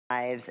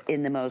lives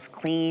in the most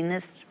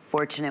cleanest,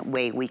 fortunate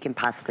way we can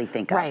possibly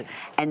think of. Right.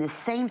 And the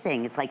same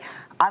thing, it's like,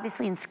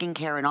 obviously in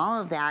skincare and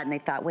all of that, and they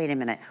thought, wait a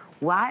minute,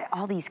 why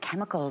all these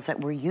chemicals that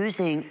we're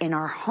using in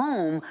our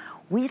home?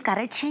 We've got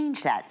to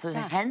change that. So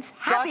hence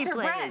Happy Dr.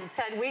 Place. Brent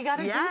said we got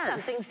to do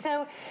something.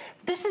 So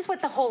this is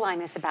what the whole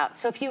line is about.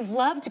 So if you've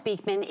loved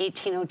Beekman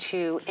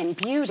 1802 in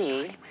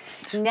beauty,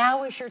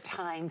 now is your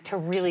time to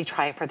really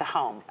try it for the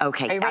home.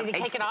 Okay. Are you ready to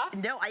kick it off?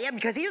 No, I am,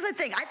 because here's the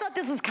thing. I thought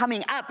this was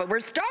coming up, but we're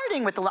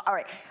starting with the, all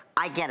right.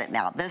 I get it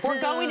now.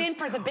 We're going in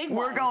for the big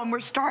one. We're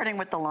starting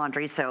with the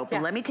laundry soap. Yeah.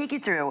 Let me take you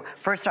through.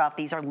 First off,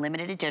 these are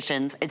limited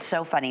editions. It's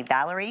so funny.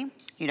 Valerie,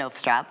 you know,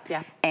 Strap,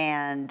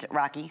 and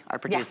Rocky, our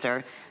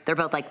producer, they're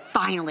both like,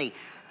 finally,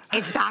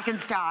 it's back in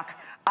stock.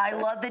 I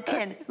love the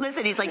tin.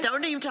 Listen, he's like,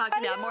 don't even talk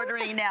to me. I'm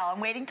ordering it now. I'm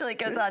waiting till it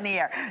goes on the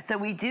air. So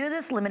we do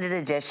this limited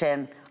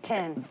edition.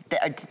 Tin.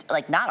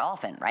 Like not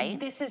often, right?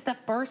 This is the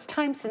first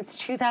time since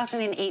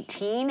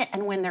 2018,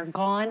 and when they're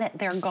gone,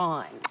 they're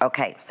gone.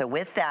 Okay, so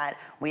with that,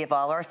 we have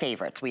all our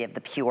favorites. We have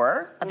the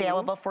Pure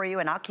available for you,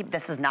 and I'll keep,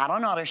 this is not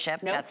on auto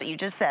ship. Nope. That's what you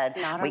just said.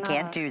 We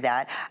can't do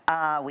that.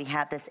 We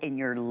have this in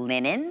your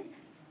linen.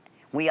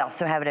 We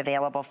also have it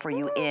available for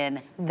you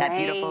in that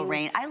beautiful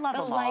rain. I love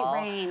them all. The light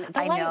rain.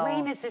 The light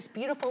rain is this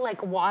beautiful,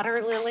 like,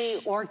 water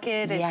lily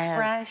orchid. It's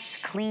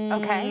fresh. Clean.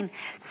 Okay.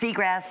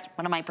 Seagrass,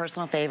 one of my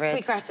personal favorites.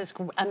 Sweetgrass is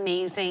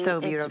amazing. So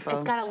beautiful.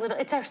 It's got a little,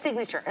 it's our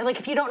signature. Like,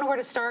 if you don't know where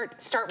to start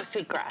with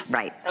sweetgrass.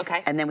 Right.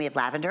 Okay. And then we have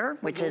lavender,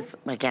 which is,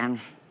 again,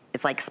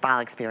 it's like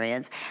spa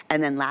experience.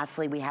 And then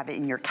lastly, we have it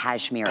in your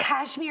cashmere.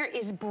 Cashmere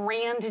is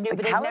brand new,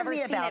 but Tell I've never me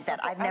seen about it that.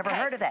 before. I've never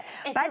heard of that.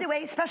 By the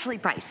way, specially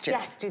priced too.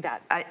 Yes, do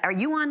that. Are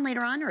you on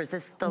later on, or is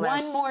this the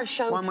last? One more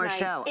show One tonight, more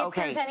show. if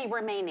Okay. there's any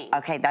remaining.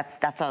 Okay, that's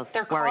what I was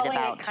They're worried calling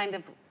about. it kind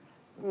of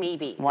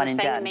maybe. One They're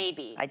and saying done.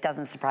 maybe. It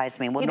doesn't surprise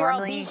me. Well, Either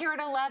normally, I'll be here at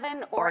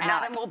 11 or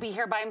Adam will be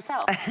here by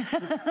himself.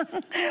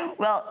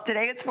 Well,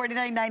 today it's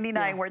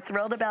 $49.99. We're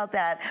thrilled about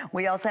that.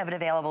 We also have it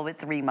available with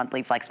 3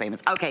 monthly flex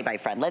payments. Okay, my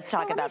friend, let's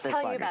talk about this. Let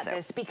me tell you about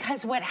this,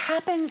 because what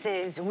happens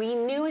is we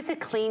knew as a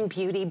clean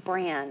beauty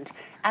brand,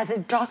 as a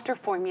doctor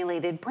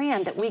formulated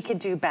brand, that we could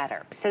do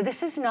better. So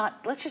this is not,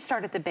 let's just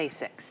start at the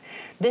basics.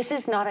 This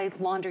is not a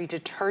laundry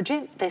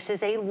detergent. This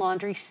is a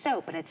laundry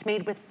soap, and it's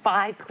made with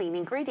 5 clean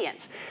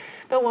ingredients.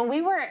 But when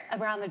we were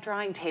around the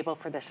drawing table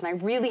for this, and I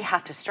really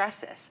have to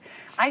stress this,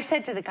 I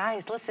said to the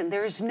guys, listen,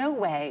 there's no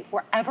way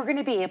we're ever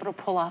gonna be able to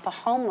pull off a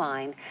home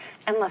line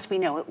unless we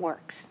know it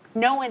works.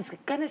 No one's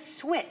gonna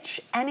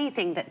switch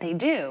anything that they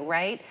do,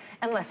 right?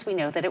 Unless we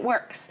know that it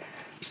works.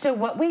 So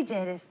what we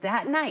did is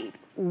that night,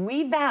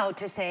 we vowed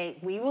to say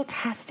we will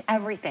test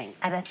everything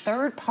at a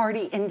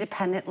third-party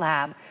independent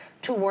lab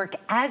to work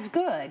as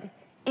good,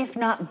 if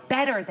not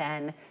better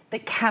than, the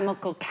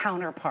chemical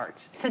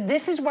counterparts. So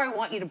this is where I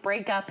want you to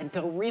break up and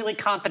feel really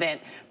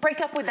confident.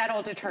 Break up with that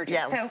old detergent.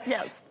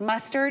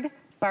 Mustard,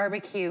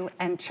 barbecue,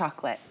 and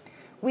chocolate.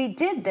 We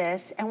did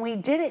this, and we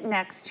did it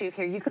next to,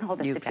 here, you can hold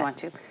this if you want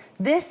to.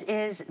 This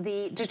is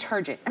the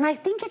detergent, and I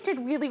think it did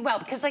really well,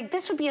 because like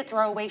this would be a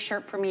throwaway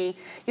shirt for me.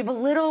 You have a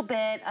little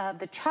bit of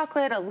the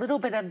chocolate, a little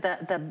bit of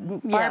the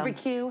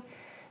barbecue.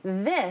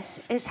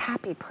 This is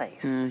Happy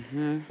Place.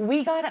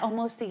 We got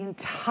almost the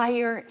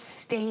entire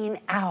stain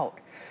out.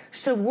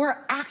 So we're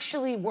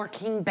actually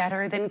working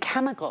better than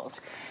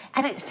chemicals.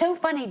 And it's so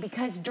funny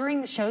because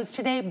during the shows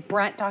today,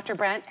 Dr.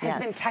 Brent has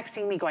been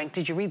texting me going,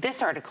 did you read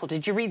this article?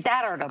 Did you read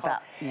that article?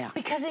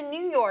 Because in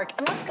New York,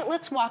 and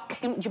let's walk,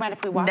 do you mind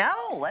if we walk?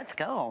 No, let's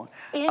go.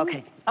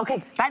 Okay.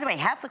 By the way,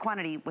 half the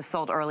quantity was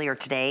sold earlier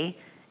today.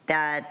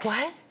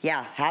 What?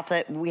 Yeah,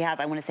 we have,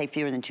 I want to say,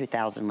 fewer than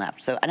 2,000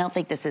 left. So I don't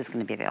think this is going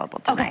to be available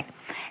tonight.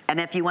 And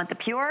if you want the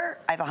Pure,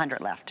 I have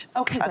 100 left.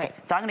 Okay, great.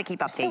 So I'm going to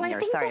keep updating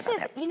you. Sorry about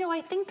that. You know, I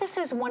think this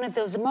is one of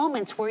those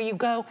moments where you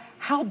go,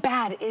 how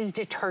bad is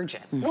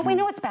detergent? Well, we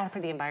know it's bad for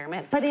the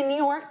environment, but in New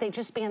York, they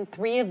just banned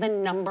 3 of the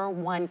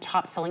 #1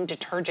 top-selling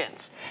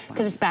detergents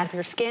because it's bad for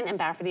your skin and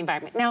bad for the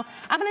environment. Now,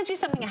 I'm going to do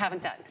something I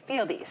haven't done.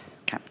 Feel these.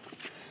 Okay.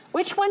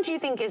 Which one do you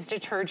think is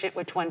detergent?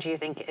 Which one do you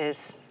think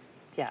is...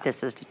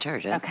 This is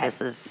detergent. Okay. This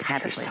is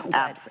Happy Place. So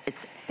good.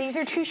 These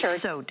are 2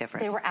 shirts. So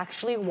different. They were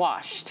actually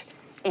washed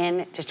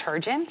in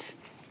detergent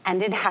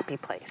and in Happy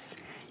Place.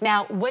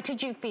 Now, what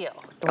did you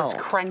feel? It was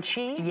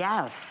crunchy.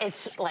 Yes.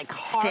 It's like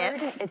hard.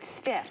 Stiff. It's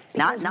stiff.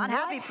 Not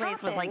Happy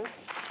Place was like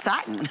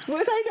satin.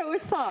 What I know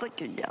is soft.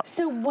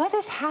 So what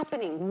is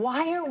happening?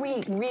 Why are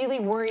we really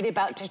worried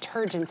about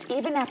detergents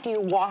even after you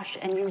wash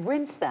and you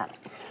rinse them?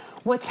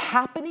 What's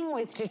happening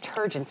with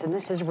detergents, and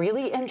this is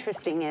really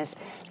interesting, is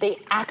they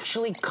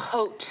actually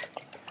coat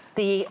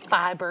the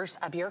fibers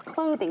of your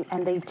clothing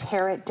and they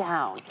tear it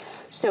down.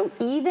 So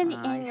even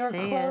in your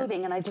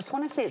clothing, and I just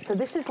want to say it, so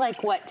this is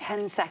like, what,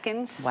 10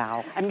 seconds?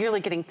 Wow. I'm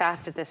really getting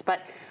fast at this,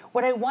 but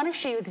what I want to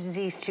show you is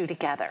these 2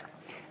 together.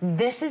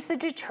 This is the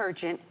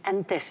detergent,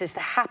 and this is the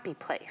happy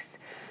place.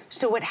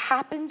 So what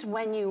happens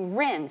when you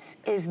rinse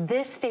is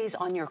this stays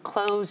on your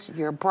clothes,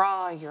 your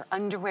bra, your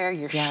underwear,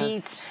 your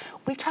sheets.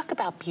 We talk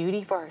about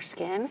beauty for our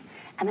skin,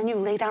 and then you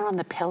lay down on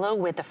the pillow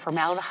with the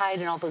formaldehyde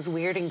and all those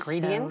weird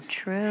ingredients. So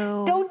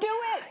true. Don't do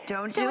it.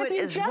 Don't do it. So if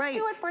you just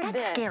do it for this.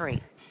 That's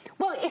scary.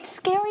 Well, it's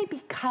scary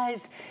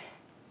because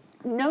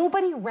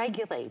nobody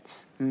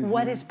regulates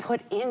what is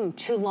put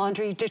into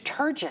laundry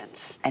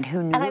detergents. And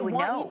who knew would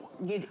know?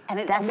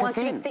 I want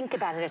you to think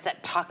about it as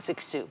that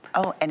toxic soup.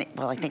 Oh, and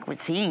well, I think we're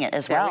seeing it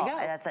as well. There we go.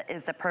 That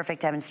is the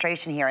perfect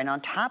demonstration here. And on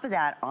top of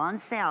that, on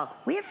sale,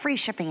 we have free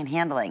shipping and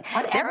handling.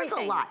 There's a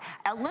lot.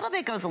 A little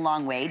bit goes a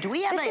long way. Do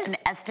we have an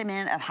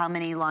estimate of how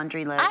many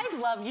laundry loads? I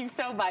love you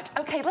so much.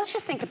 Okay, let's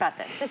just think about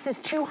this. This is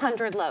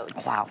 200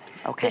 loads. Wow,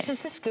 okay. This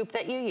is the scoop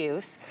that you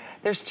use.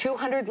 There's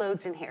 200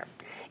 loads in here.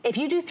 If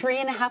you do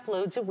 3.5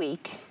 loads a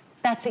week,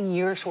 that's a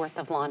year's worth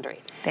of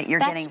laundry. That you're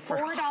getting for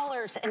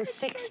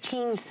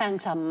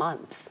 $4.16 a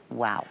month.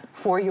 Wow.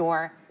 For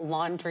your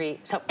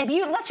laundry. So if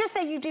you, let's just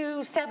say you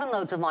do 7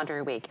 loads of laundry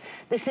a week.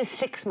 This is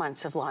 6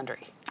 months of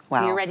laundry.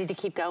 Wow. Are you ready to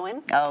keep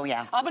going? Oh,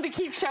 yeah. I'm going to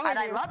keep showing you. And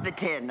I love the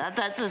tin.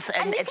 That's just,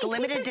 and it's a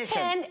limited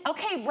edition. Tin.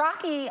 Okay,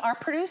 Rocky, our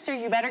producer,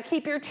 you better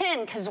keep your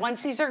tin, because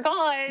once these are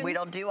gone, we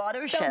don't do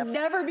auto ship. They'll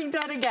never be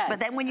done again. But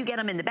then when you get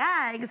them in the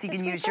bags, you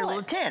can use your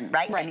little tin,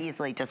 right? And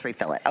easily just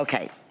refill it.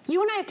 Okay. You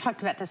and I have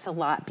talked about this a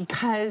lot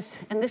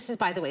because, and this is,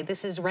 by the way,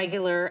 this is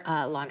regular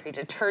laundry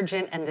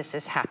detergent, and this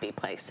is Happy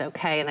Place,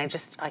 okay? And I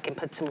can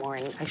put some more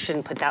in. I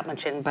shouldn't put that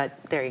much in, but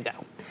there you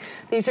go.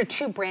 These are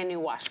 2 brand new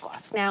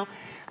washcloths. Now,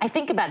 I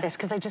think about this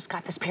because I just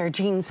got this pair of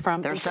jeans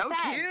from HSN. They're so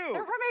cute.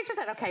 They're from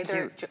HSN. Okay,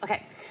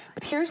 okay.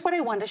 But here's what I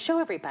wanted to show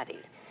everybody.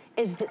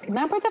 Is that,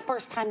 remember the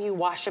first time you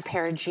wash a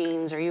pair of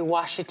jeans or you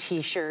wash a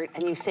t-shirt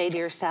and you say to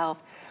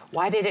yourself,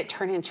 why did it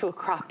turn into a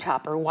crop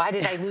top? Or why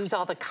did I lose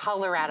all the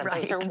color out of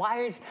those? Or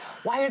why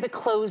are the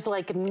clothes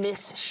like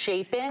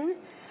misshapen?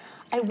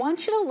 I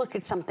want you to look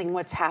at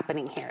what's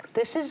happening here.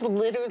 This is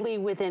literally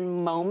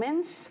within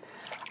moments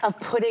of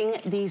putting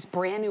these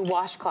brand new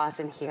washcloths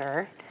in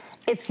here.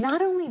 It's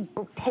not only,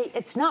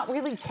 it's not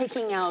really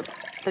taking out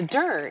the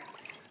dirt,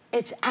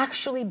 it's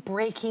actually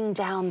breaking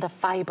down the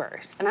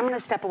fibers. And I'm gonna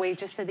step away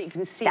just so that you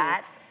can see.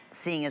 That,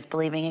 seeing is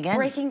believing again.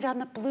 Breaking down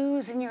the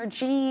blues in your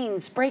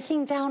jeans,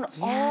 breaking down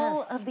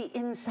all of the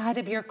inside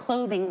of your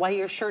clothing, while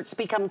your shirts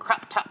become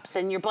crop tops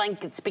and your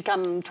blankets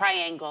become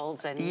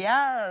triangles. And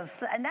yes,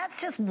 and that's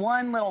just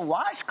one little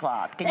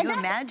washcloth. Can you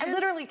imagine?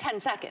 Literally 10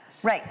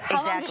 seconds. Right,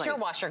 How long does your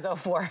washer go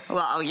for?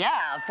 Well, oh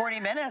yeah,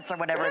 40 minutes or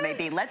whatever it may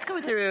be. Let's go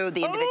through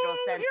the individual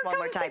scents one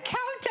more time. Here comes the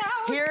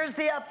countdown. Here's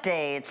the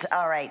updates.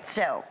 All right,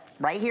 so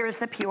right here is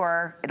the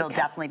pure. It'll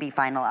definitely be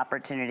final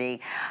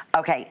opportunity.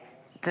 Okay.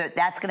 So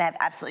that's gonna have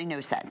absolutely no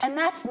scent. And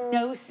that's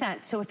no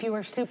scent. So if you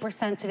are super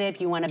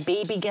sensitive, you want a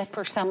baby gift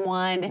for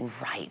someone.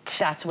 Right.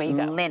 That's where you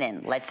go.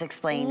 Linen, let's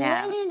explain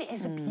that. Linen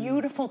is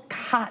beautiful,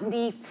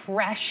 cottony,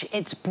 fresh,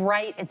 it's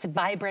bright, it's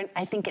vibrant.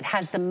 I think it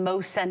has the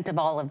most scent of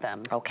all of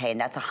them. Okay, and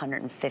that's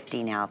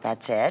 150 now,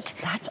 that's it.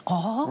 That's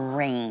all?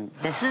 Rain.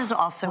 This is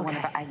also one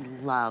of our, I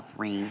love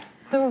rain.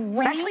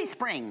 Especially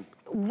spring.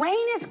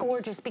 Rain is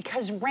gorgeous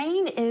because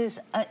rain is,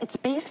 it's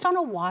based on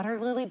a water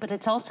lily, but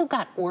it's also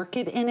got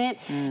orchid in it.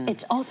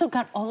 It's also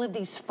got all of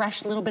these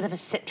fresh little bit of a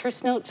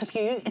citrus note. So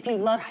if you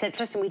love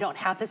citrus, and we don't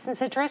have this in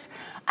citrus,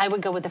 I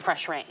would go with the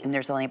fresh rain. And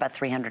there's only about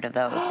 300 of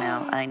those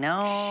now. I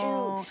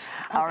know. Shoot.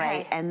 All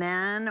right, and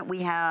then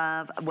we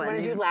have... You want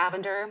to do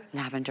lavender?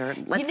 Lavender.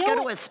 Let's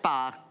go to a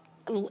spa.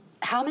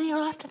 How many are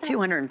left of them?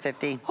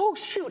 250. Oh,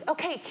 shoot.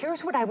 Okay,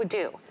 here's what I would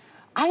do.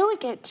 I would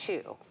get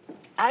 2.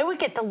 I would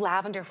get the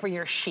lavender for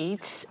your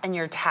sheets and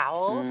your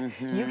towels.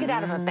 You get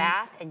out of a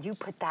bath and you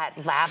put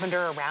that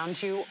lavender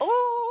around you.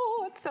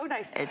 Oh, it's so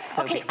nice. It's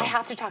so beautiful. I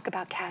have to talk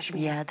about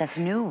cashmere. Yeah, that's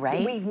new,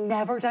 right? We've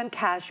never done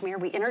cashmere.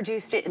 We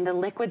introduced it in the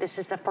liquid. This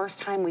is the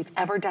first time we've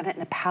ever done it in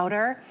the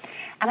powder.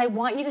 And I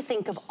want you to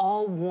think of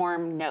all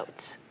warm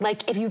notes.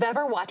 Like if you've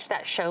ever watched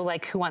that show,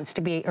 like Who Wants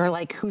to Be, or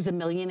like Who's a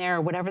Millionaire,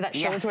 or whatever that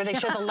show is, where they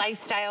show the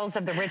lifestyles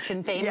of the rich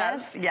and famous.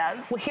 Yes,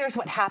 yes. Well, here's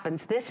what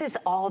happens. This is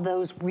all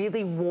those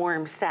really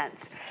warm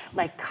scents,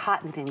 like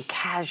cotton and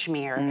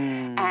cashmere.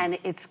 And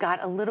it's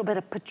got a little bit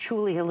of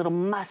patchouli, a little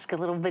musk, a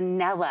little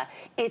vanilla.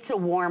 It's a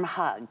warm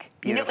hug.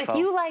 Beautiful. You know, if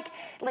you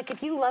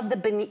if you love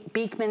the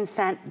Beekman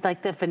scent,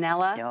 like the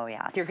vanilla,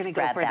 you're gonna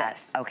go for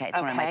this. Okay, it's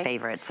one of my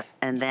favorites.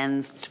 And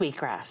then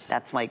sweetgrass.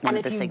 That's like one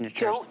of the signatures. And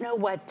if you don't know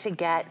what to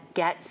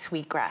get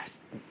sweetgrass.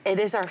 It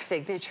is our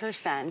signature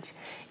scent.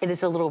 It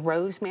is a little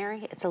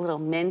rosemary, it's a little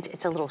mint,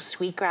 it's a little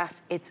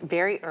sweetgrass. It's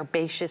very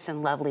herbaceous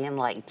and lovely and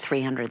light.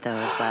 300 of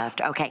those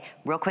left. Okay,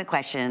 real quick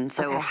question.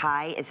 So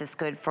high, is this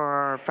good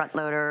for front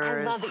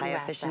loaders, high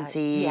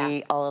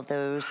efficiency, all of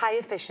those? High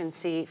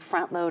efficiency,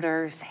 front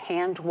loaders,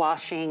 hand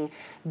washing,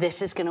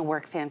 this is gonna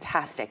work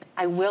fantastic.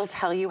 I will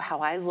tell you how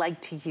I like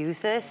to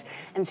use this.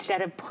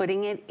 Instead of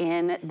putting it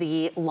in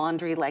the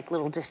laundry like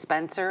little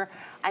dispenser,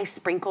 I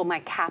sprinkle my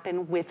cap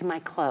in with my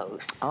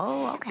clothes.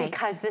 Oh, okay.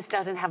 Because this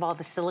doesn't have all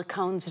the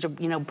silicones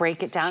to, you know,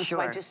 break it down, so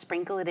I just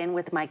sprinkle it in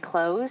with my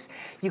clothes.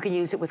 You can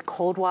use it with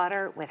cold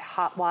water, with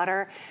hot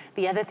water.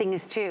 The other thing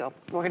is too,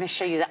 we're gonna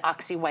show you the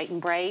Oxy White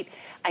and Bright.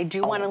 I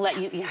do wanna let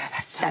you, yeah,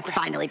 that's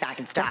finally back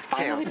in stock. That's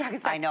finally back in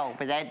stock. I know,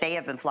 but they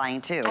have been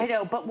flying too. I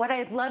know, but what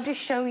I'd love to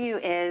show you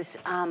is,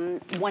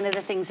 one of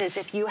the things is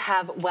if you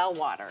have well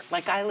water,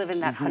 like I live in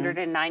that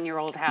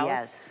 109-year-old house.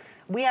 Yes.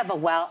 We have a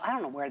well, I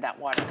don't know where that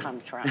water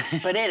comes from,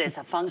 but it is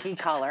a funky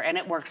color and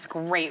it works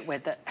great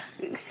with it.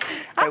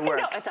 I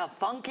know, it's a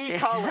funky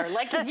color.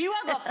 Like if you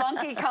have a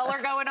funky color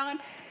going on,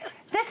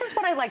 this is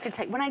what I like to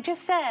take. When I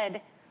just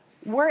said,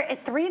 we're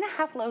at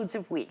 3.5 loads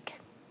a week.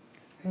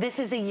 This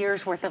is a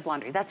year's worth of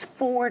laundry. That's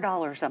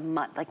 $4 a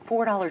month, like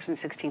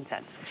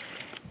 $4.16.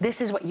 This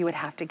is what you would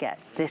have to get.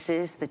 This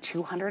is the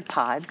 200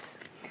 pods.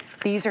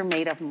 These are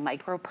made of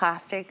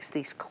microplastics.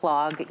 These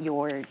clog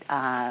your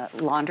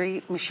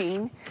laundry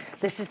machine.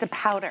 This is the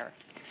powder.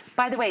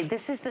 By the way,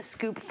 this is the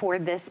scoop for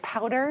this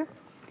powder.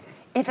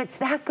 If it's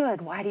that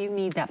good, why do you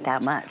need that much?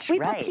 That much, we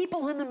put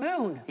people in the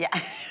moon. Yeah,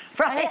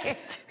 right.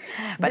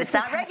 But it's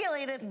not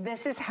regulated.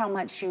 This is how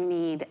much you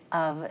need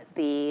of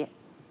the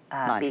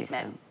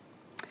Beekman.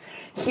 Soap.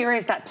 Here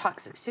is that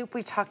toxic soup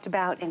we talked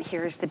about, and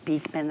here's the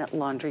Beekman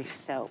laundry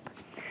soap.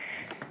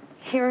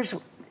 Here's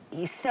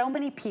so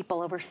many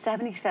people, over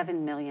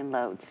 77 million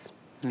loads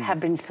have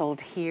been sold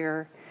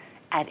here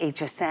at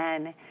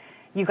HSN.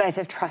 You guys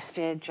have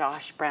trusted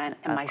Josh, Brent,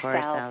 and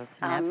myself.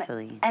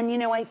 Absolutely. And you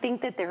know, I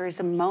think that there is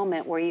a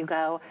moment where you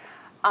go,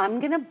 I'm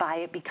gonna buy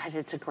it because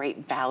it's a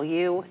great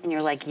value. And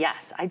you're like,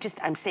 yes,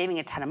 I'm saving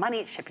a ton of money,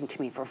 it's shipping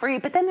to me for free.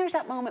 But then there's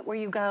that moment where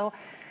you go,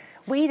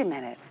 wait a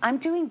minute, I'm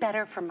doing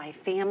better for my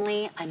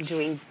family, I'm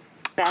doing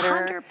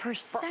better 100%.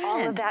 for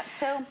all of that.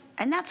 So,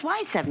 and that's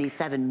why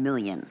 77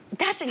 million.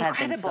 That's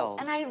incredible.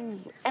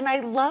 And I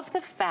love the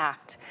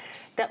fact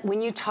that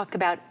when you talk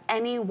about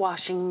any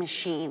washing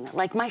machine,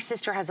 like my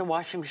sister has a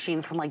washing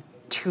machine from like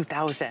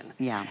 2000.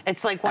 Yeah.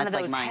 It's like one of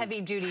those heavy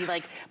duty,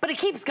 like, but it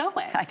keeps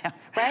going. I know.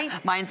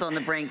 Right? Mine's on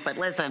the brink, but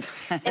listen.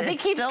 If it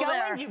keeps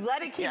going, you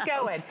let it keep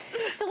going.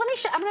 So let me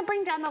show, I'm gonna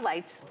bring down the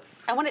lights.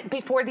 I want it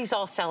before these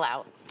all sell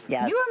out.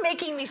 Yes. You are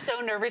making me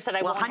so nervous that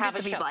I won't have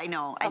a show. People, I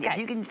know. Okay. If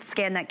you can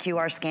scan that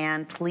QR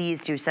scan,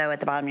 please do so at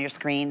the bottom of your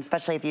screen,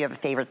 especially if you have a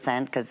favorite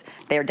scent, because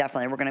we're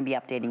going to be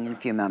updating in a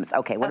few moments.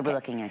 Okay, what are we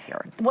looking at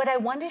here? What I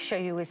want to show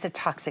you is the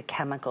toxic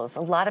chemicals.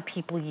 A lot of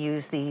people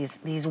use these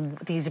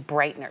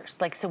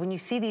brighteners. Like, so when you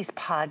see these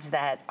pods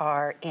that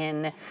are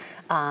in,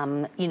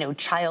 you know,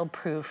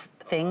 child-proof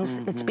things,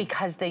 it's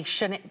because they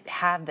shouldn't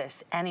have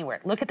this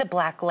anywhere. Look at the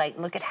black light.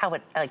 Look at how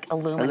it like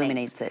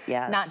illuminates it.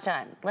 Yes. Not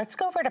done. Let's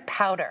go over to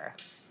powder.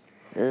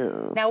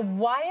 Ew. Now,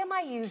 why am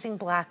I using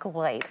black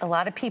light? A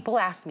lot of people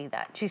ask me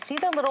that. Do you see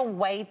the little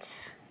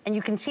white? And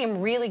you can see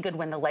them really good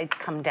when the lights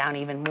come down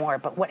even more.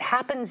 But what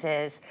happens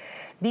is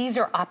these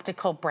are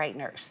optical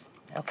brighteners,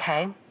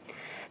 okay?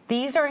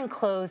 These are in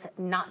clothes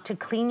not to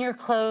clean your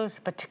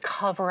clothes, but to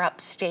cover up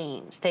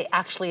stains. They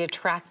actually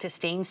attract to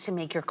stains to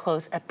make your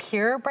clothes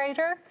appear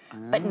brighter,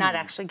 but not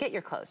actually get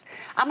your clothes.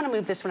 I'm gonna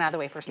move this one out of the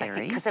way for a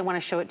second because I wanna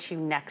show it to you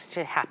next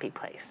to Happy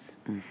Place.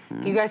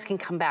 You guys can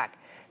come back.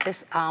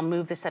 I'll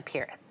move this up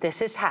here.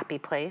 This is Happy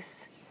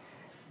Place.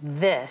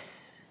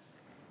 That's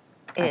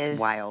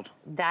wild.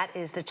 That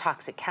is the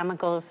toxic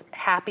chemicals.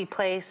 Happy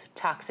Place,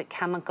 toxic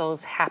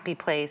chemicals, Happy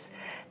Place.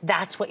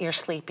 That's what you're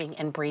sleeping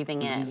and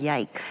breathing in.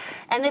 Yikes.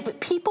 And if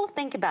people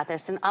think about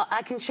this, and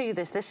I can show you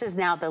this. This is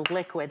now the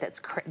liquid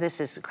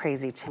this is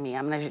crazy to me.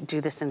 I'm gonna do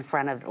this in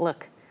front of,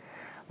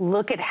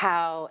 look at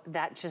how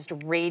that just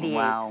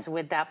radiates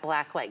with that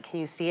black light. Can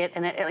you see it?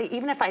 And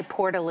even if I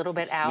poured a little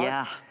bit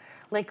out,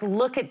 like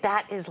look at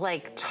that is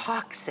like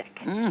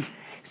toxic.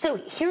 So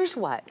here's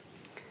what.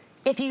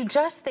 If you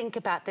just think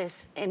about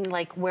this in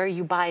like where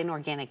you buy an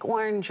organic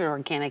orange or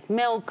organic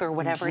milk or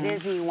whatever it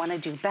is and you want to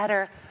do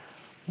better,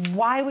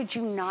 why would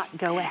you not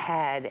go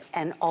ahead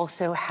and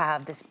also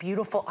have this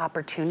beautiful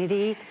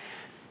opportunity?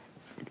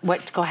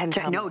 Go ahead and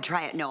tell me. No,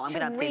 try it. No, I'm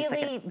going to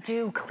really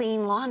do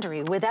clean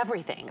laundry with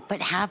everything.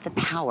 But have the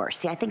power.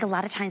 See, I think a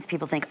lot of times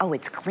people think, oh,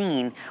 it's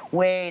clean.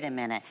 Wait a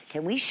minute.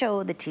 Can we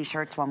show the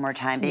t-shirts one more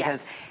time?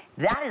 Because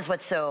that is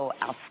what's so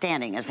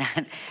outstanding, is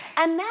that.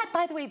 And that,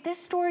 by the way, this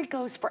story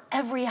goes for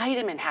every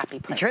item in Happy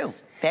Place. True.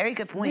 Very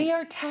good point. We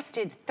are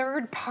tested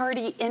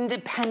third-party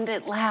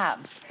independent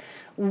labs.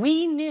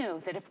 We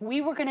knew that if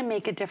we were going to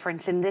make a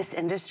difference in this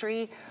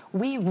industry,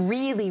 we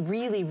really,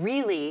 really,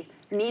 really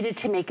needed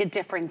to make a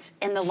difference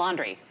in the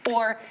laundry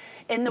or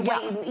in the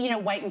white, you know,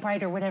 white and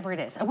bright or whatever it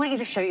is. I want you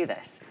to show you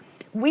this.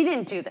 We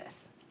didn't do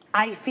this.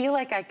 I feel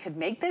like I could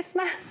make this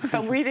mess,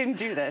 but we didn't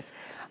do this.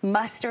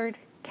 Mustard,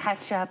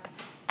 ketchup,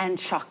 and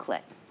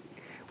chocolate.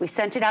 We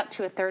sent it out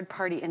to a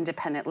third-party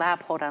independent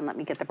lab. Hold on, let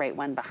me get the right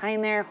one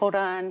behind there. Hold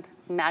on.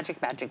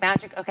 Magic, magic,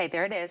 magic. Okay,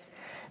 there it is.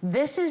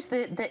 This is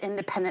the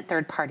independent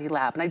third-party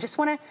lab. And I just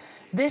wanna,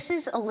 this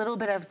is a little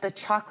bit of the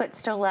chocolate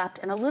still left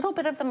and a little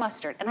bit of the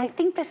mustard. And I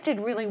think this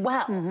did really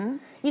well.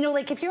 You know,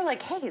 like if you're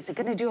like, hey, is it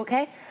gonna do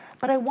okay?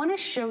 But I wanna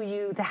show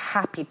you the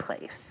happy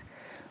place.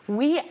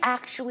 We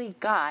actually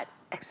got,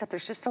 except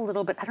there's just a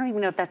little bit, I don't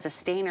even know if that's a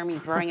stain or me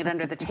throwing it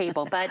under the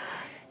table, but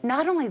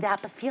not only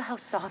that, but feel how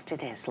soft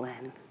it is,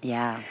 Lynn.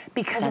 Yeah.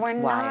 Because we're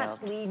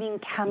not leaving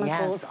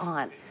chemicals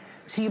on.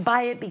 So you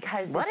buy it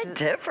because what a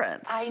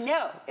difference. I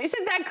know.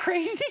 Isn't that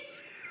crazy?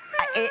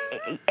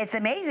 It's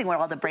amazing what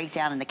all the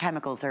breakdown and the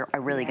chemicals are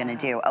really gonna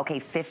do. Okay,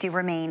 50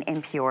 remain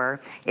impure.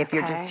 If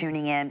you're just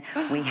tuning in,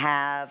 we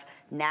have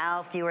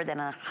now fewer than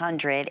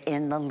 100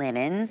 in the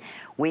linen.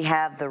 We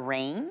have the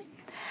rain,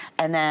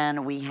 and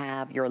then we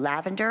have your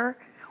lavender.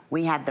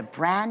 We have the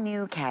brand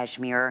new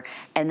cashmere,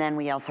 and then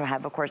we also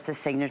have, of course, the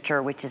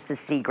signature, which is the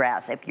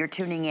seagrass. If you're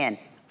tuning in,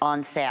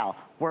 on sale,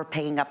 we're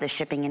picking up the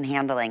shipping and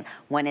handling.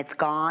 When it's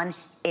gone,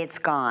 it's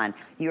gone.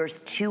 Yours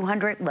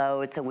 200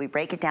 loads, so we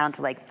break it down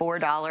to like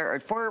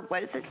 $4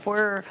 what is it,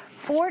 $4?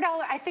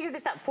 I figured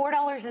this out,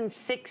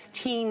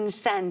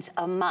 $4.16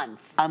 a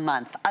month. A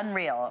month,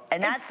 unreal.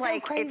 And that's so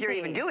like, crazy. If you're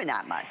even doing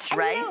that much, and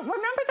right? You know,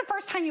 remember the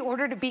first time you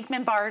ordered a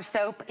Beekman bar of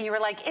soap and you were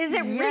like, is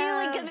it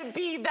really gonna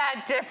be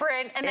that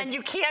different? And then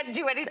you can't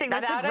do anything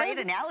without it. That's a great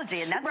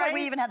analogy, and that's why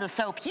we even have the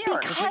soap here.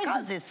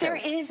 Because there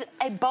is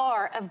a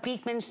bar of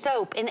Beekman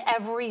soap in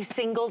every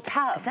single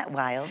tub. Is that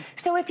wild?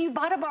 So if you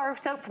bought a bar of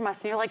soap from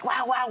us and you're like,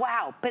 wow, wow,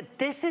 wow, but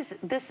this is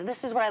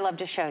what I love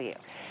to show you.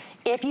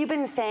 If you've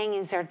been saying,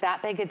 is there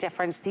that big a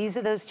difference? These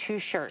are those two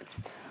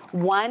shirts.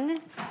 One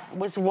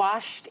was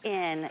washed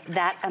in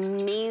that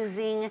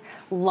amazing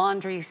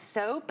laundry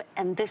soap,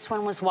 and this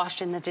one was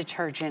washed in the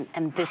detergent,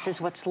 and this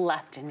is what's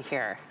left in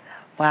here.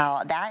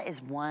 Wow, that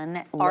is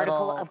one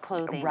article of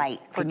clothing. Right.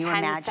 For Can you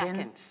 10 imagine?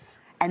 seconds.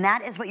 And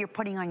that is what you're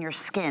putting on your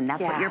skin. That's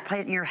what you're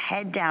putting your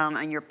head down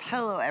on your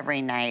pillow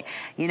every night.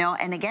 You know,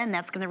 and again,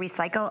 that's gonna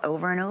recycle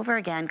over and over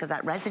again because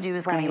that residue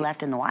is gonna be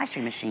left in the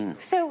washing machine.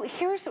 So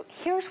here's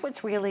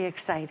what's really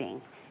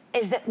exciting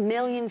is that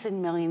millions and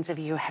millions of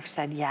you have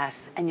said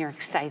yes, and you're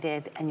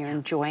excited and you're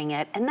enjoying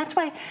it. And that's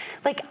why,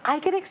 like, I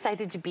get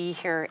excited to be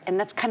here, and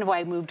that's kind of why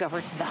I moved over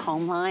to the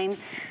home line,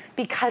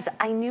 because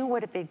I knew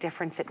what a big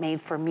difference it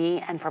made for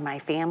me and for my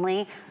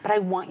family, but I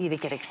want you to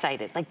get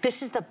excited. Like,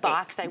 this is the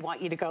box I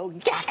want you to go,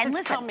 yes, and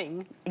it's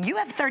coming. You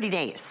have 30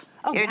 days.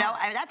 Oh, you know,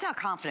 I mean, that's how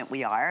confident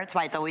we are. That's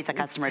why it's always a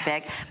customer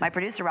pick. My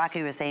producer,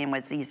 Rocky, was saying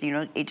was these, you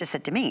know, he just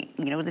said to me,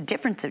 you know, the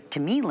difference to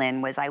me,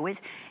 Lynn, was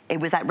it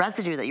was that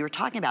residue that you were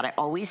talking about. I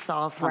always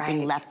saw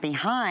something left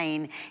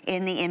behind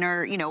in the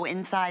inner, you know,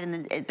 inside,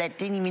 and that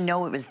didn't even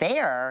know it was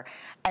there.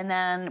 And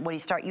then when you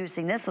start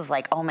using this, it was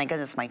like, oh my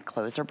goodness, my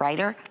clothes are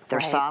brighter,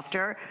 they're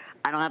softer.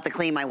 I don't have to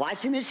clean my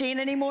washing machine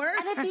anymore.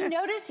 And if you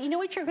notice, you know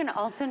what you're gonna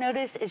also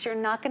notice is you're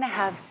not gonna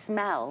have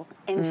smell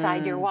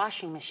inside your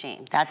washing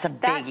machine. That's a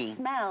biggie. That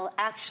smell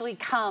actually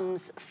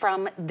comes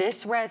from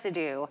this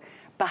residue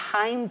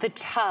behind the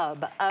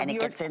tub of and it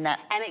gets in that.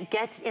 And it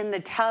gets in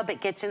the tub,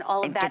 it gets in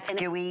all of that, and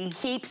gooey. It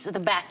keeps the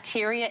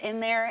bacteria in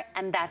there,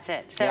 and that's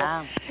it. So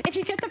if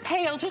you get the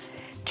pail, just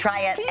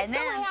try it. Be and so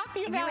then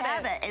happy about you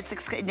have it.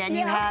 Then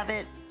you have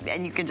it,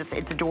 and you can just,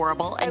 it's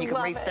adorable, and you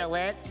can refill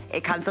it.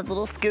 It comes with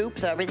little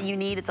scoops, so everything you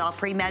need, it's all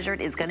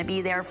pre-measured, is gonna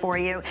be there for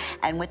you.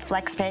 And with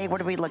FlexPay, what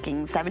are we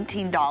looking,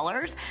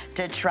 $17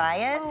 to try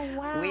it? Oh,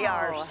 wow. We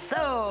are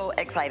so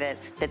excited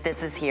that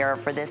this is here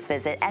for this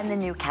visit, and the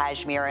new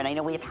cashmere, and I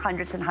know we have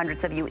hundreds and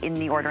hundreds of you in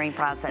the ordering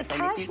process. The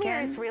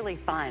cashmere is really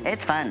fun.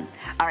 It's fun.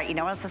 All right, you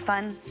know what else is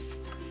fun?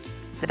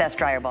 The best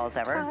dryer balls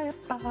ever. Dryer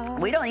balls.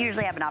 We don't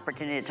usually have an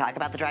opportunity to talk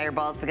about the dryer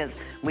balls because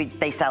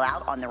they sell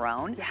out on their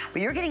own. Yeah.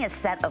 But you're getting a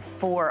set of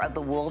 4 of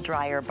the wool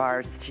dryer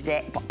bars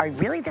today. Are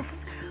really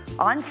this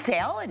on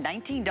sale at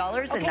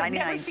 $19.99? Okay, I've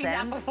never seen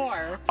that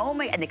before. Oh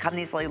my, and they come in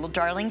these little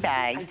darling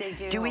bags. They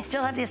do. Do we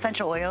still have the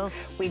essential oils?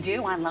 We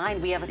do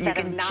online. We have a set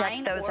of 9,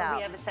 check those or out.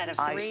 we have a set of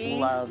 3. I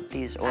love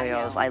these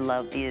oils. I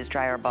love these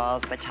dryer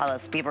balls. But tell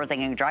us, people are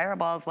thinking dryer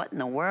balls, what in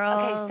the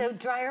world? Okay, so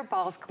dryer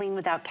balls clean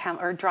without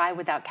dry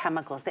without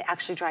chemicals. They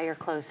actually dry your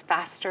clothes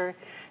faster.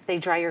 They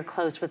dry your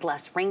clothes with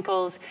less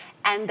wrinkles,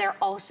 and they're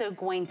also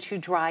going to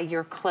dry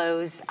your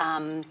clothes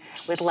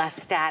with less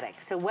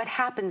static. So what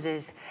happens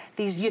is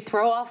you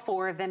throw all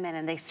 4 of them in,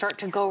 and they start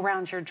to go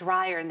around your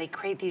dryer, and they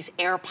create these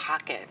air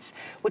pockets,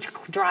 which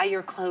dry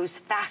your clothes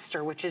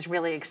faster, which is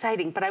really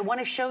exciting. But I want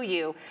to show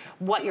you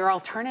what your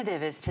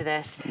alternative is to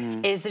this,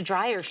 is the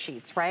dryer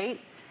sheets, right?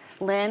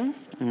 Lynn,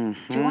 do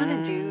you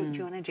want to do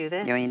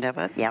this? You want me to dump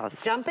it? Yeah,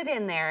 let's dump it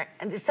in there.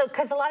 And so,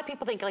 because a lot of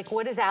people think, like,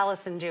 what is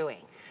Allison doing?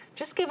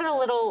 Just give it a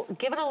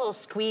little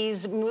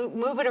squeeze,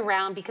 move it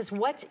around, because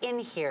what's in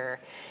here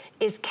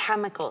is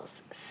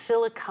chemicals,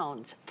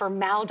 silicones,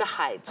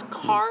 formaldehydes,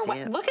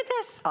 look at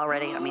this.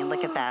 Already, I mean,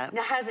 look at that.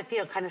 Now, how does it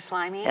feel? Kind of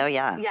slimy? Oh,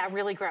 yeah. Yeah,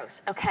 really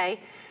gross, okay.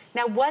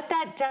 Now, what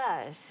that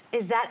does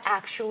is that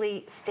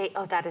actually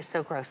oh, that is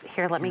so gross.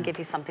 Here, let me give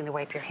you something to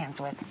wipe your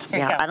hands with.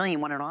 Here you go. I don't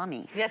even want it on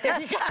me. Yeah,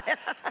 there you go.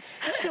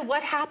 So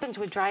what happens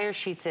with dryer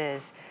sheets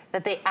is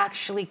that they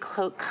actually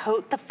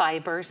coat the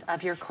fibers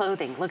of your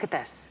clothing. Look at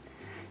this.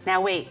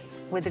 Now wait,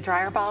 with the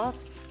dryer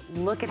balls,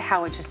 look at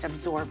how it just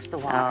absorbs the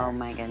water. Oh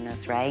my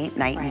goodness, right?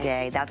 Night and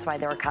day. That's why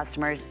they're a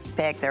customer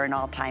pick. They're an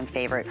all-time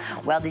favorite.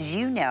 Well, did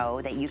you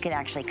know that you can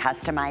actually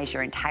customize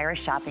your entire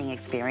shopping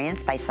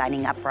experience by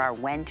signing up for our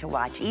When to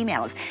Watch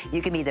emails?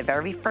 You can be the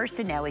very first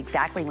to know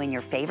exactly when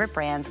your favorite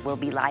brands will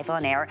be live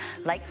on air.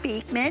 Like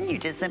Beekman, you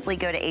just simply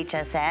go to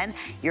HSN,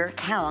 your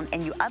account,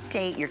 and you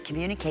update your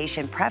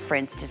communication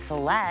preference to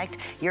select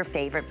your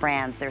favorite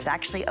brands. There's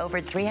actually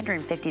over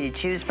 350 to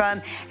choose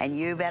from, and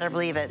you better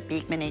believe it,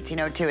 Beekman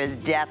 1802 is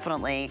definitely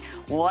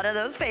one of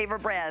those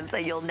favorite brands, so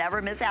you'll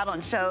never miss out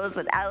on shows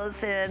with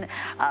Allison,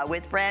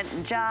 with Brent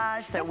and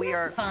Josh. So we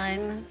are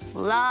fun.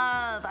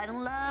 I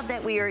love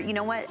that we are, you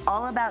know what,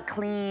 all about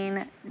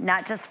clean,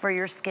 not just for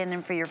your skin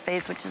and for your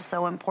face, which is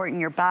so important,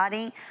 your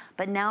body,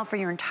 but now for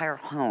your entire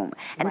home.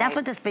 And that's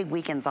what this big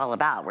weekend's all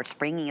about. We're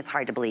springing, it's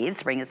hard to believe.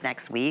 Spring is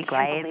next week,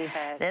 right? Can't believe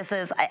it. This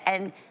is,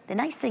 and the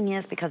nice thing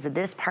is, because of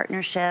this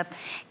partnership,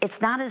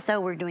 it's not as though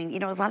we're doing, you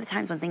know, a lot of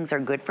times when things are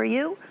good for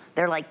you,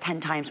 they're like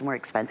 10 times more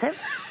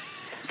expensive.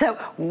 So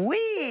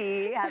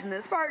we, having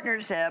this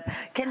partnership,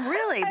 can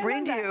really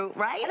bring you,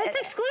 right? And it's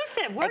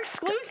exclusive. We're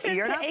exclusive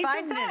You're to not HSN.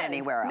 finding it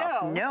anywhere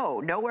else.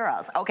 No, nowhere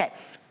else. Okay.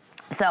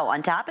 So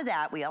on top of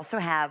that, we also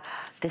have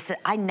this.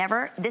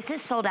 This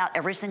is sold out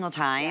every single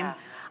time. Yeah.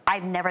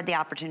 I've never had the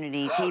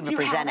opportunity to even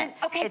present it.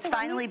 Okay, it's so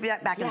finally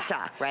back in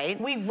stock, right?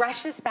 We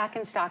rushed this back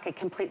in stock. It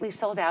completely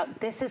sold out.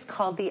 This is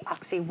called the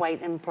Oxy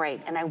White and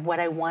Bright. And what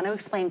I want to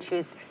explain to you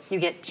is you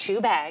get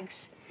 2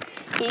 bags.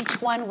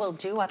 Each one will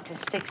do up to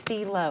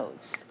 60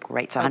 loads.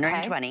 Great, so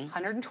 120.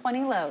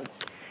 120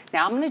 loads.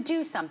 Now I'm gonna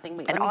do something.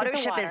 And auto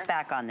ship is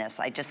back on this.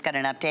 I just got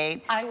an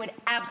update. I would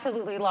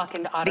absolutely lock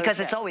into auto ship. Because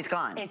it's always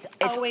gone. It's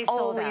always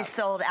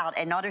sold out.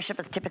 And auto ship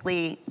is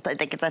typically, I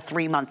think it's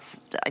 3 months,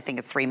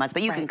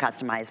 but you can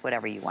customize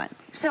whatever you want.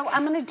 So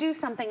I'm gonna do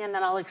something and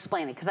then I'll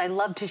explain it, because I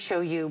love to show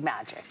you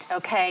magic,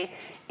 okay?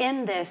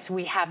 In this,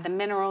 we have the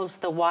minerals,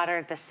 the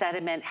water, the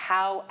sediment,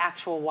 how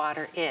actual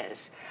water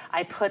is.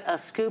 I put a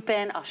scoop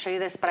in, I'll show you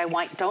this, but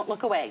don't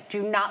look away.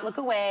 Do not look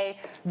away,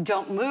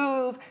 don't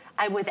move.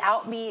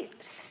 Without me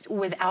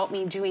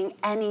doing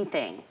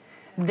anything,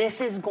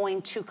 this is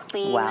going to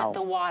clean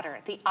the water.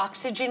 The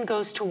oxygen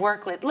goes to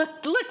work. Look,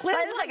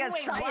 it's like a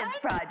science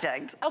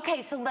project.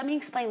 Okay, so let me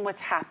explain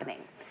what's happening.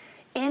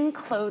 In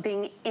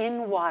clothing,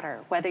 in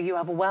water, whether you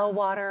have well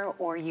water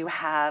or you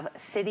have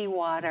city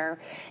water,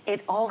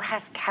 it all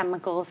has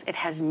chemicals, it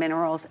has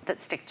minerals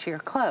that stick to your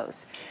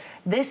clothes.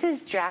 This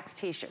is Jack's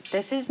t-shirt.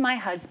 This is my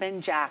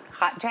husband, Jack,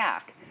 Hot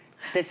Jack.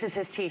 This is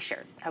his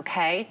t-shirt,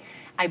 okay?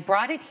 I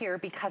brought it here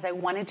because I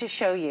wanted to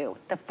show you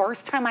the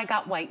first time I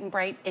got White and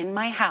Bright in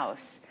my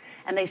house,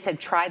 and they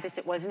said, try this.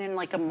 It wasn't in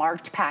like a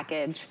marked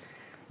package.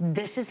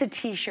 This is the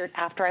t-shirt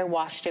after I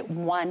washed it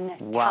one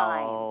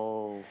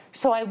time.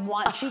 So I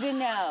want you to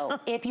know,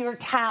 if your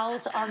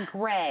towels are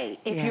gray,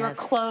 if your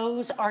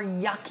clothes are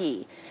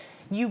yucky,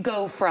 you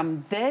go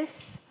from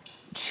this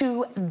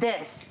to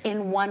this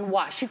in one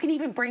wash. You can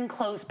even bring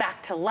clothes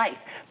back to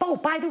life. Oh,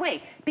 by the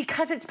way,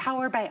 because it's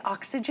powered by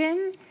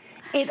oxygen,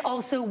 it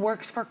also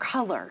works for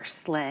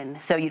colors, Lynn.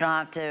 So you don't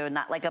have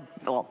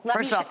to,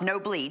 first off, no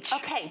bleach.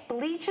 Okay,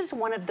 bleach is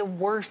one of the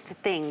worst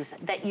things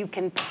that you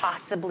can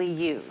possibly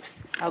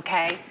use,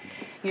 okay?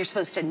 You're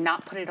supposed to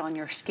not put it on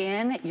your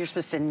skin. You're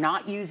supposed to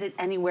not use it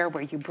anywhere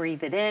where you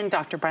breathe it in.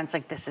 Dr. Brent's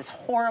like, this is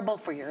horrible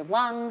for your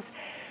lungs.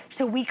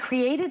 So we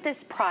created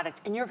this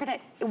product, and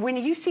when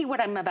you see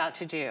what I'm about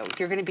to do,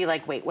 you're gonna be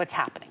like, wait, what's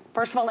happening?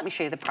 First of all, let me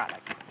show you the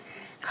product.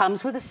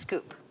 Comes with a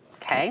scoop,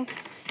 okay?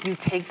 You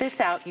take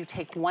this out, you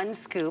take 1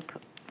 scoop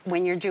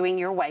when you're doing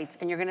your whites,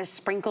 and you're gonna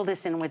sprinkle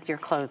this in with your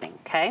clothing,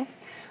 okay?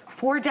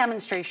 For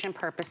demonstration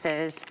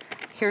purposes,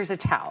 here's a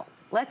towel.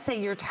 Let's say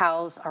your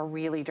towels are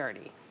really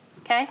dirty,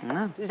 okay?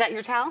 Is that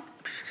your towel?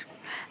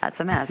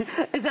 That's a mess.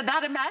 Is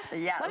that a mess?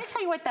 Yes. Let me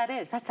tell you what that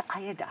is. That's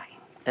iodine.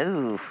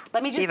 Ooh.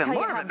 Let me just tell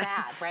you how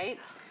bad, right?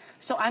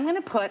 So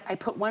I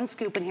put 1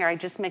 scoop in here. I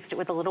just mixed it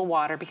with a little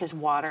water because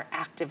water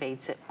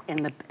activates it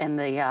in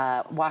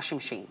the washing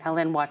machine. Now,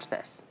 Lynn, watch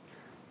this.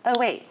 Oh,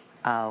 wait.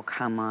 Oh,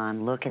 come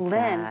on, look at that.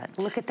 Lynn,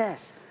 look at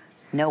this.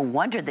 No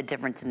wonder the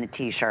difference in the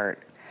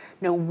t-shirt.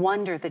 No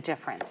wonder the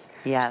difference.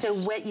 Yes.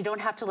 So you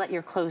don't have to let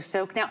your clothes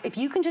soak. Now, if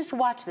you can just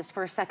watch this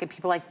for a second,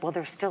 people are like, well,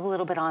 there's still a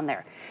little bit on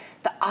there.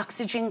 The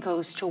oxygen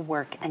goes to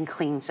work and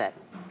cleans it.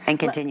 And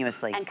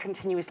continuously. And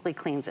continuously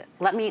cleans it.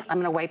 I'm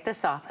gonna wipe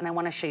this off, and I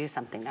wanna show you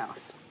something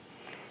else.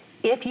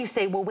 If you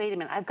say, well, wait a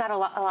minute, I've got a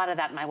lot of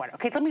that in my water.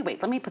 Okay,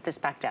 let me put this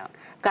back down.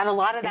 Got a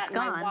lot of that in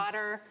my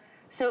water.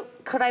 So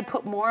could I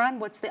put more on?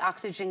 What's the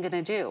oxygen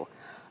gonna do?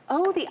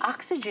 oh, the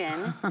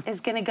oxygen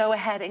is gonna go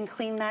ahead and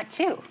clean that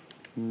too.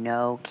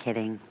 No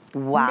kidding.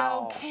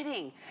 Wow. No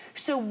kidding.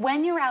 So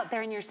when you're out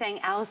there and you're saying,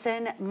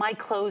 Allison, my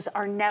clothes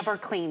are never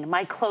clean.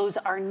 My clothes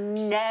are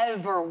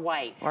never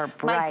white. Or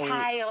bright.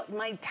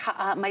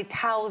 My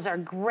towels are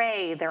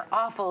gray. They're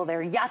awful.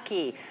 They're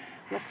yucky.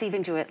 Let's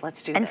even do it.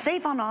 Let's do this. And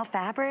safe on all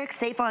fabrics,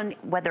 safe on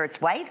whether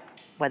it's white,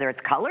 whether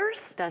it's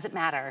colors. Doesn't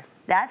matter.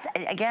 That's,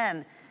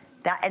 again,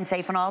 and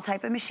safe on all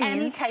type of machines.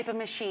 Any type of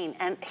machine.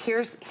 And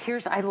here's,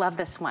 I love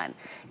this one.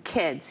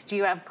 Kids, do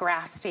you have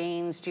grass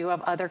stains? Do you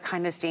have other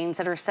kind of stains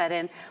that are set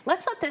in?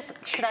 Let's let this,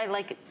 should I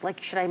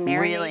should I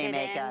marinate really it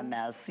make a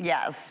mess,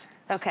 yes.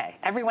 Okay,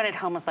 everyone at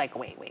home is like,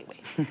 wait.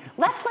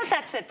 Let's let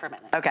that sit for a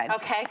minute. Okay.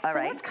 Okay, all so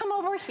right. let's come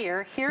over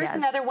here. Here's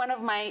another one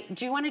of my,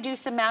 do you want to do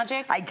some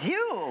magic? I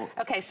do.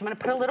 Okay, so I'm gonna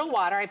put a little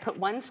water. I put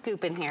 1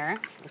 scoop in here.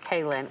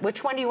 Okay, Lynn,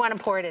 which one do you want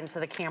to pour it in so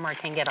the camera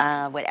can get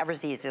on?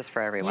 Whatever's easiest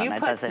for everyone. You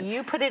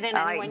put it in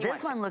anyone you want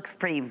This one looks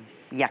pretty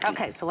yucky.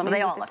 Okay, so let me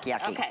They move all this. look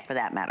yucky, Okay. for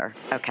that matter.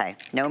 Okay,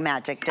 no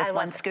magic, just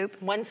 1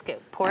 scoop? 1 scoop,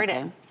 pour it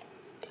in.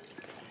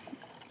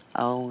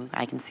 Oh,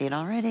 I can see it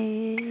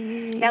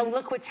already. Now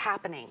look what's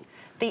happening.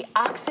 The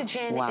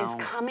oxygen is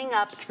coming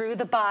up through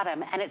the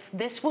bottom, and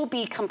this will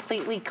be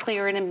completely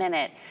clear in a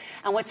minute.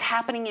 And what's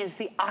happening is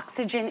the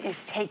oxygen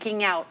is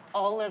taking out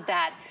all of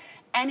that,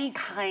 any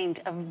kind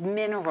of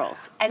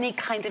minerals, any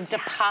kind of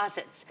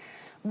deposits.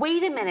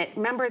 Wait a minute,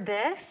 remember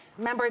this?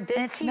 Remember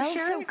this t-shirt? It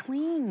smells so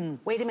clean.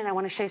 Wait a minute, I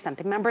want to show you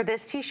something. Remember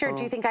this t-shirt?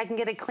 Do you think I can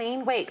get it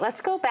clean? Wait, let's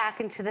go back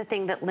into the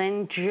thing that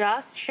Lynn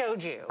just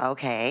showed you.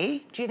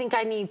 Okay. Do you think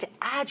I need to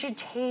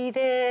agitate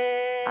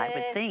it? I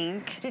would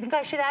think. Do you think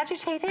I should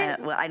agitate it?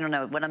 Well, I don't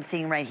know. What I'm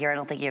seeing right here, I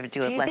don't think you have to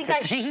do it less. Do you think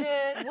I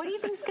should? What do you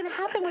think is going to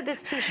happen with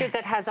this t-shirt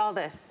that has all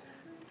this?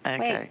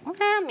 Okay. Wait,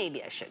 well,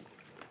 maybe I should.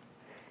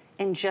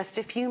 In just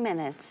a few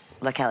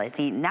minutes. Look how it's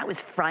eaten. That was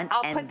front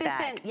and back. I'll put this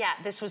in. Yeah,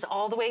 this was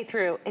all the way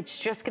through.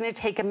 It's just going to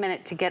take a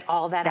minute to get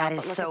all that out.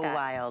 That is so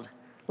wild.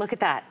 Look at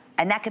that.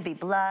 And that could be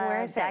blood.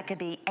 Where is that it? could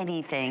be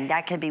anything.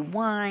 That could be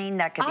wine.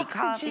 That could be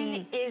coffee.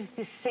 Oxygen is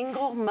the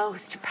single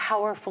most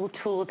powerful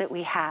tool that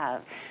we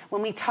have.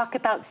 When we talk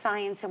about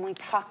science and we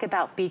talk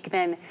about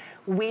Beekman,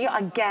 we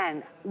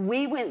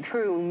went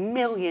through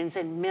millions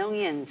and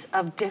millions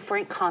of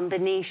different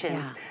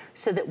combinations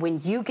so that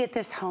when you get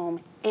this home,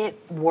 it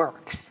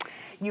works.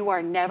 You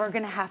are never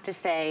gonna have to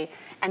say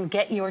and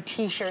get your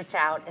t-shirts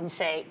out and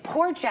say,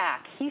 poor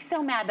Jack, he's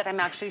so mad that I'm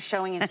actually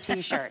showing his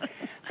t-shirt.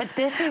 But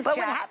this is But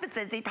Jack's. what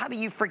happens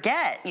is you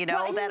forget,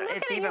 that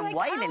it's even like,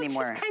 white anymore. It's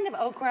just kind of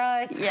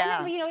okra. It's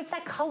kind of, it's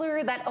that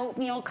color, that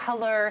oatmeal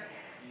color.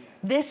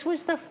 This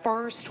was the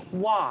first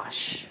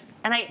wash.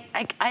 And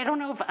I don't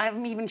know if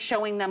I'm even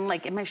showing them,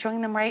 like, am I showing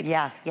them right?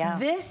 Yeah.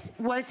 This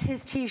was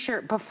his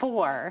t-shirt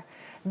before.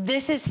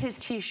 This is his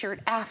t-shirt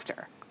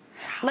after.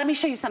 Let me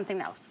show you something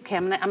else. Okay,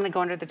 I'm gonna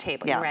go under the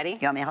table. You ready? You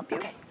want me to help you?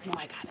 Okay. No,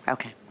 I got it.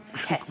 Okay.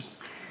 Okay.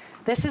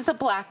 This is a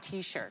black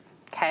t-shirt,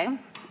 okay?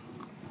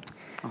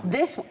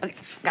 This,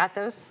 got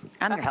those?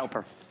 I'm your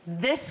helper.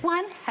 This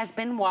one has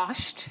been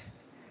washed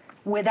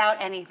without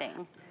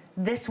anything.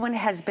 This one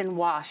has been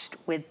washed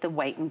with the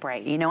white and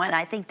bright. You know what?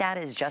 I think that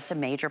is just a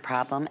major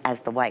problem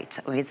as the white.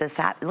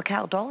 Look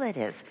how dull it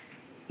is.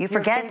 You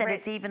forget that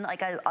it's even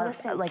like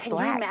Listen, like can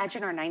black. you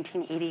imagine our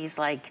 1980s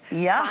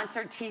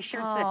concert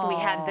t-shirts if we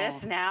had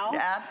this now?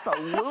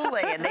 Absolutely,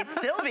 and they'd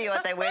still be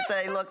what they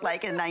looked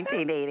like in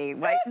 1980,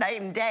 right?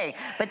 Night and day.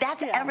 But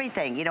that's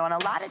everything, and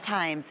a lot of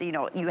times,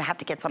 you have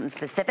to get something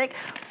specific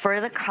for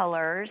the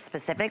colors,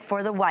 specific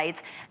for the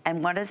whites,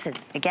 and what is it?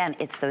 Again,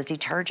 it's those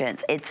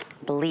detergents. It's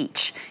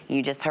bleach.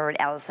 You just heard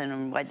Allison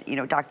and what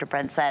Dr.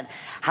 Brent said,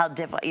 how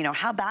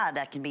how bad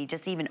that can be,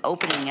 just even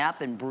opening up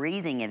and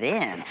breathing it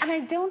in. And I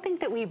don't think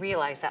that we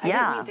realize that. I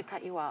didn't mean to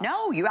cut you off.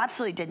 No, you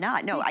absolutely did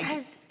not. No,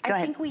 because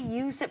I think we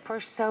use it for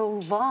so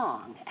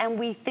long and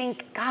we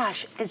think,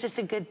 gosh, is this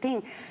a good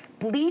thing?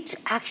 Bleach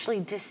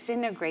actually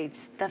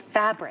disintegrates the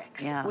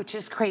fabrics, which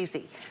is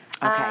crazy.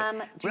 Okay,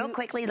 real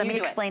quickly, let me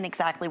explain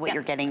exactly what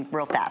you're getting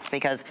real fast,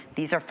 because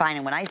these are fine.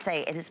 And when I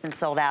say it has been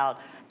sold out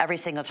every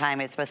single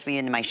time it's supposed to be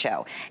in my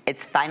show,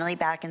 it's finally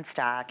back in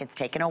stock. It's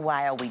taken a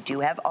while. We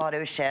do have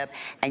auto ship,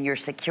 and you're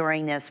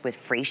securing this with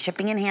free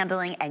shipping and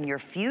handling, and your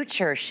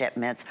future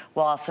shipments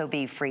will also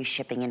be free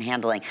shipping and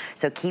handling.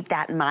 So keep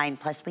that in mind.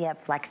 Plus, we have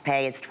flex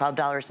pay. It's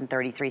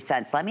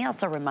 $12.33. Let me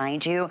also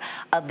remind you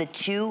of the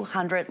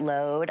 200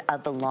 load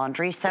of the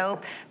laundry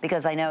soap,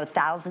 because I know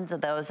thousands of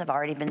those have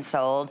already been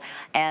sold,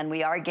 and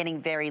we are getting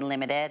very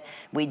limited.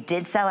 We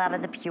did sell out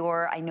of the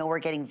Pure. I know we're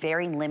getting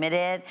very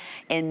limited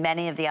in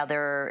many of the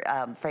other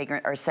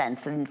fragrant or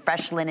scents. And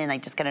fresh linen, I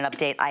just got an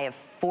update. I have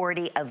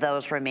 40 of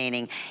those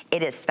remaining.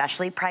 It is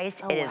specially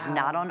priced. It is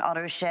not on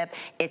auto ship.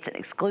 It's an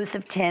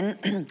exclusive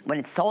tin. When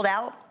it's sold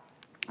out,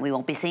 We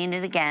won't be seeing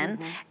it again,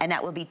 and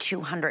that will be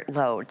 200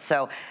 loads.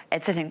 So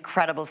it's an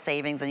incredible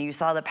savings, and you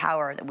saw the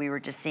power that we were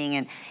just seeing.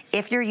 And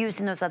if you're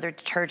using those other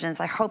detergents,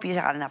 I hope you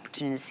got an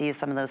opportunity to see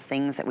some of those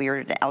things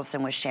that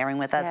Elson was sharing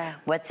with us.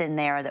 What's in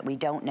there that we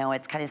don't know.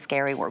 It's kind of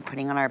scary what we're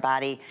putting on our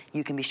body.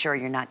 You can be sure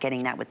you're not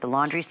getting that with the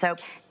laundry soap,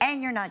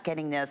 and you're not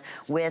getting this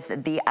with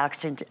the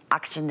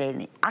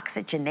oxygenated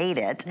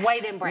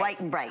White and Bright. White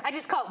and Bright. I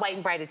just call it White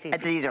and Bright. It's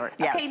easy.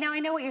 Yes. Okay, now I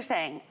know what you're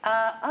saying.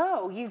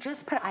 Oh, you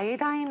just put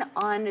iodine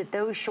on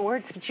those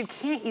shorts, but you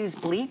can't use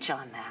bleach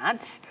on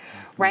that,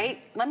 right?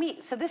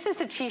 So this is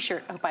the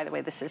t-shirt. Oh, by the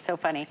way, this is so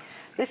funny.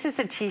 This is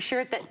the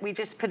t-shirt that we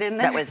just put in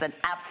there. That was an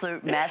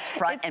absolute mess,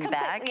 front and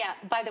back. Yeah,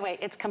 by the way,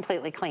 it's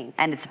completely clean.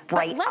 And it's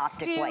bright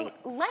optic white.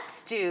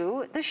 Let's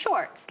do the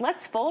shorts.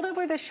 Let's fold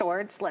over the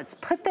shorts. Let's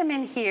put them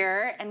in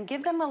here and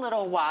give them a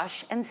little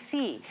wash and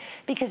see.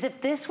 Because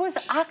if this was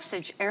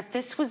oxygen, or if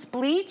this was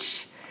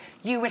bleach,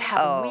 you would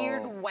have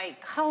weird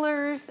white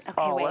colors.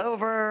 Okay, all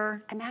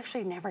over. I've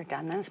actually never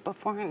done this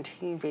before on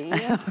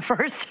TV.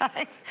 First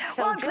time.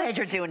 So well, I'm glad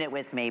you're doing it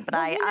with me, but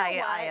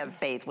I have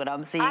faith what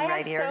I'm seeing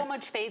right here. I have so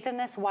much faith in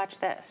this. Watch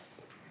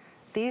this.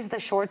 These are the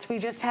shorts we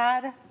just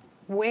had.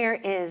 Where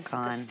is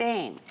the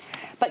stain?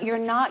 But you're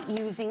not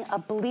using a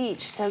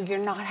bleach, so you're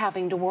not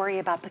having to worry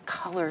about the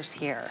colors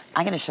here.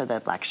 I'm gonna show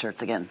the black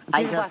shirts again.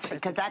 Because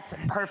that's a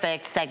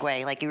perfect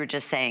segue, like you were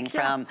just saying,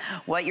 from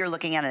what you're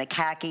looking at in a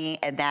khaki,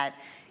 and that,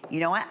 you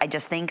know what, I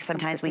just think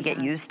sometimes we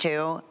get used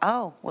to,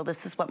 oh, well,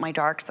 this is what my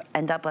darks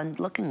end up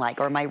looking like,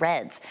 or my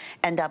reds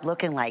end up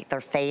looking like.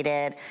 They're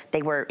faded.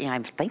 They were, I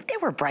think they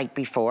were bright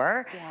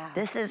before.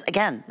 This is,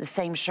 again, the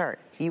same shirt.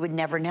 You would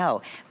never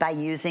know by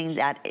using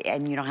that,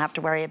 and you don't have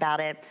to worry about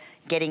it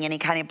getting any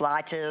kind of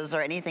blotches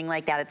or anything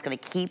like that. It's gonna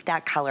keep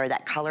that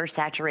color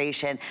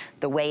saturation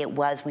the way it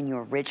was when you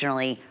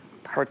originally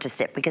purchase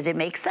it, because it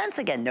makes sense.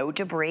 Again, no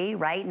debris,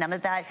 right? None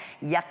of that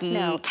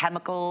yucky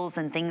chemicals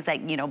and things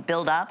that,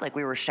 build up like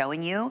we were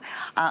showing you,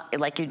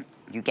 like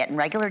you get in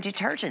regular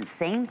detergents.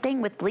 Same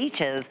thing with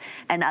bleaches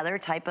and other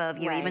type of,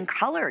 even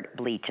colored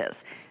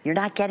bleaches. You're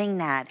not getting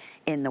that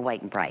in the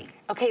White and Bright.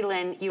 Okay,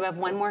 Lynn, you have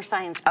one more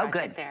science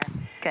project there.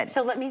 Good.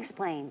 So let me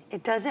explain.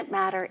 It doesn't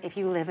matter if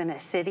you live in a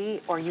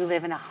city or you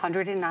live in a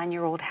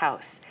 109-year-old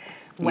house.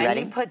 When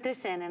you put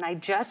this in, and I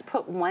just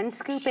put 1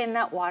 scoop in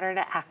that water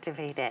to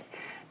activate it,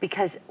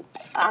 because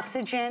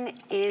oxygen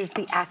is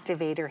the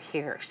activator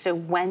here. So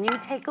when you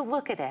take a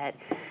look at it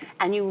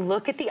and you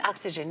look at the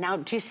oxygen, now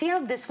do you see how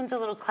this one's a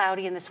little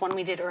cloudy and this one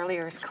we did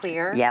earlier is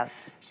clear?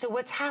 Yes. So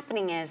what's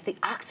happening is the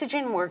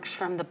oxygen works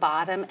from the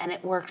bottom and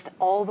it works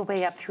all the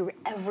way up through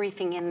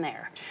everything in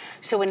there.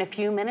 So in a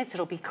few minutes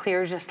it'll be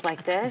clear just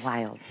like this.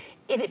 Wild.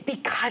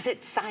 Because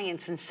it's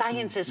science, and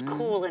science is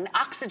cool, and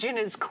oxygen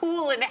is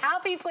cool, and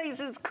Happy Place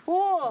is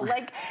cool.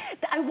 Like,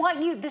 I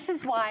want you, this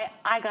is why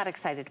I got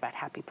excited about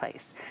Happy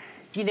Place.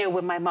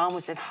 When my mom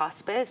was in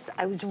hospice,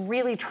 I was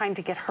really trying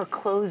to get her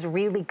clothes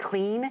really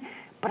clean,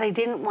 but I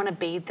didn't want to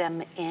bathe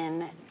them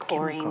in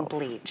chlorine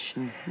bleach.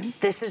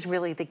 This is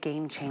really the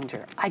game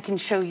changer. I can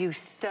show you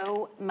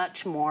so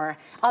much more.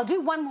 I'll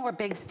do one more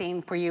big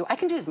stain for you. I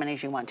can do as many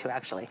as you want to,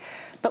 actually.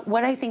 But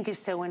what I think is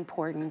so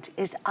important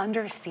is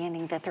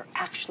understanding that there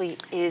actually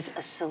is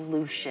a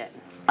solution.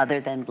 Other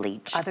than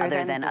bleach, other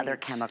than other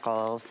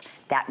chemicals,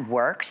 that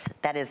works.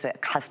 That is a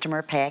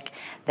customer pick.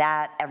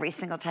 That every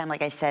single time,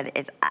 like I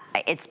said,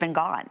 it's been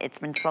gone. It's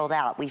been sold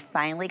out. We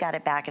finally got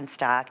it back in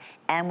stock,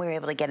 and we were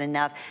able to get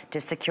enough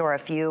to secure a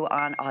few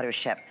on auto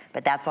ship.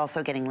 But that's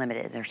also getting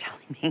limited, they're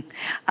telling me.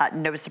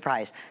 No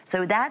surprise.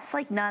 So that's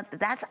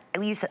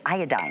you said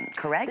iodine,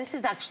 correct? This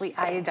is actually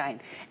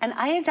iodine. And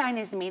iodine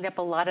is made up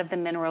a lot of the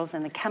minerals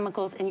and the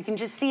chemicals, and you can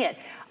just see it.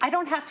 I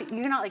don't have to,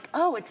 you're not like,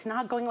 oh, it's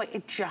not going away.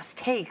 It just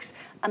takes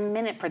a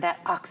minute for that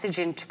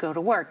oxygen to go to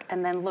work,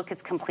 and then look,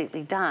 it's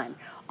completely done.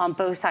 On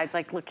both sides,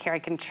 like look here, I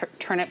can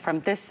turn it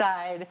from this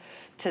side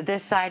to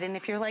this side, and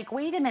if you're like,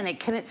 wait a minute,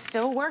 can it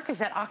still work? Is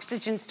that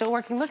oxygen still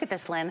working? Look at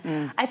this,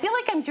 Lynn. I feel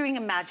like I'm doing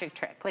a magic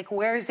trick. Like,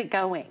 where is it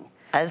going?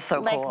 That is so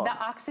cool. Like,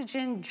 the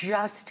oxygen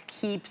just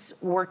keeps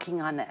working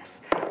on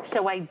this.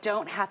 So I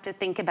don't have to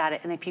think about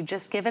it. And if you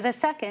just give it a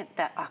second,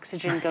 that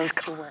oxygen goes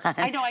to work.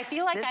 I know, I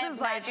feel like I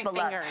have magic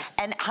fingers.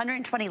 And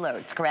 120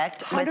 loads,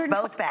 correct? With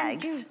both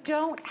bags. And you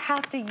don't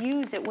have to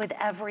use it with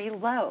every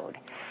load.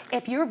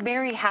 If you're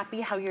very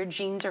happy how your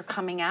jeans are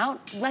coming out,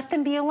 let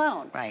them be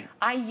alone. Right.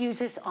 I use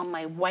this on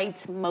my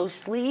whites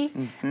mostly,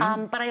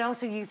 but I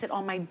also use it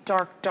on my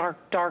dark,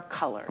 dark, dark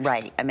colors.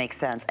 Right, it makes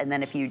sense. And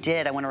then if you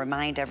did, I want to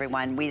remind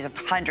everyone, we have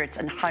hundreds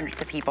and hundreds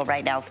of people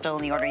right now still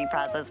in the ordering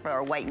process for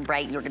our White and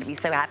Bright. You're going to be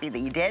so happy that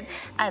you did.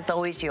 As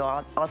always, you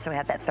also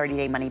have that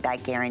 30-day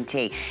money-back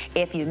guarantee.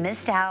 If you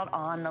missed out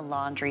on the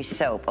laundry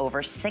soap,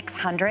 over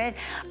 600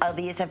 of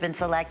these have been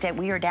selected.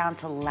 We are down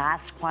to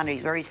last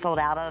quantities. We already sold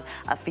out of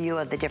a few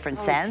of the different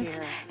scents.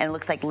 Dear. And it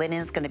looks like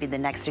linens is going to be the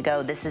next to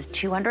go. This is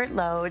 200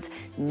 loads,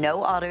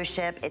 no auto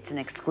ship. It's an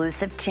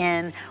exclusive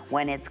tin.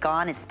 When it's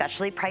gone, it's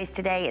specially priced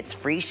today. It's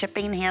free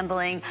shipping and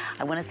handling.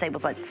 I want to say it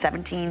was like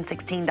 $17,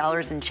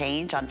 $16 and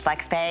change on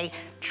FlexPay.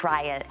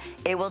 Try it.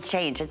 It will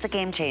change. It's a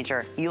game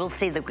changer. You will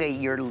see the way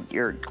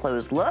your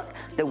clothes look,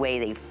 the way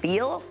they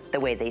feel, the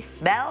way they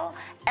smell,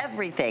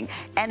 everything.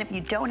 And if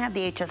you don't have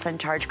the HSN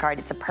charge card,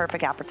 it's a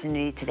perfect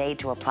opportunity today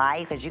to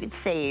apply because you could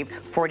save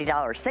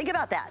 $40. Think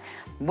about that.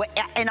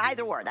 In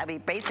either word, I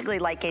mean, basically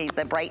like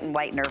the Brighten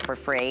Whitener for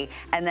free,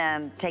 and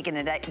then taking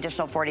an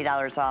additional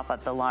 $40 off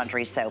of the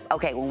laundry soap.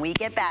 Okay, when we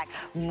get back,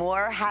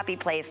 more Happy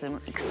Place and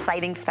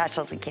exciting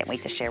specials we can't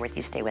wait to share with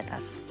you. Stay with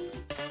us.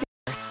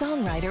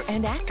 Songwriter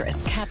and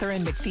actress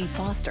Catherine McPhee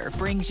Foster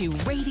brings you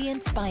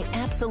Radiance by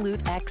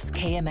Absolute X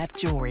KMF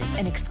Jewelry,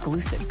 an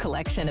exclusive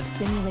collection of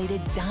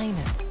simulated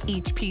diamonds.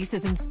 Each piece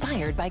is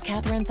inspired by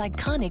Catherine's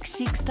iconic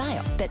chic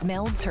style that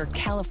melds her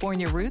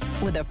California roots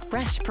with a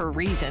fresh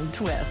Parisian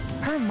twist.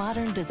 Her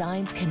modern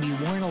designs can be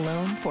worn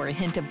alone for a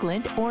hint of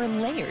glint or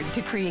layered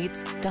to create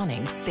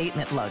stunning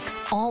statement looks,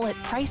 all at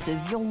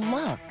prices you'll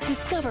love.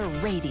 Discover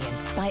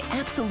Radiance by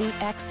Absolute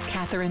X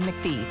Catherine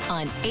McPhee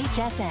on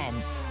HSN.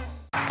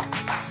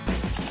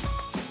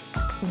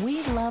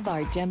 We love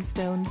our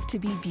gemstones to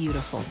be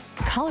beautiful,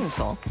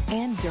 colorful,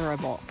 and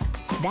durable.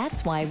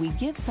 That's why we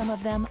give some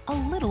of them a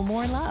little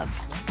more love.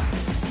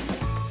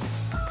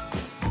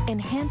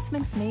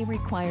 Enhancements may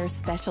require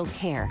special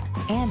care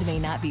and may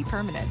not be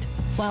permanent,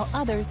 while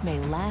others may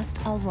last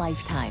a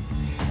lifetime.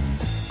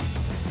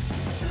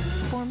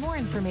 For more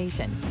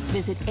information,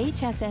 visit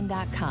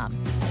hsn.com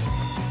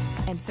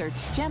and search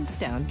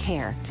Gemstone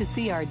Care to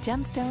see our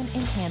gemstone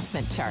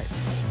enhancement chart.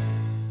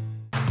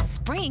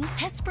 Spring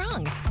has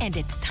sprung, and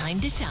it's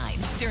time to shine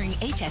during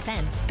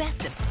HSN's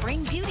Best of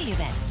Spring Beauty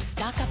event.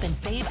 Stock up and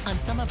save on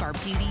some of our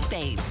beauty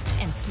faves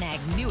and snag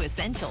new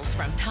essentials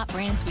from top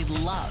brands we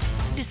love.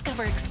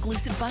 Discover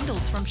exclusive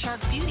bundles from Shark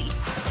Beauty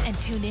and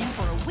tune in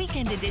for a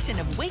weekend edition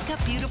of Wake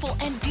Up Beautiful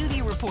and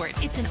Beauty Report.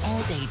 It's an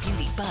all-day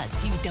beauty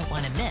buzz you don't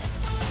want to miss.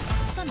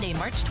 Sunday,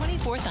 March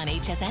 24th on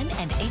HSN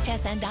and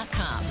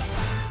hsn.com.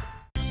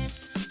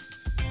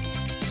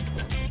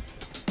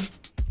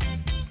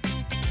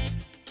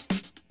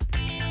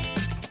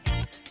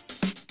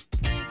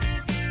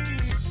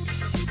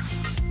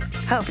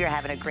 Hope you're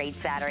having a great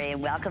Saturday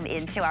and welcome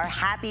into our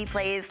Happy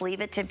Place. Leave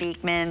it to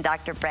Beekman,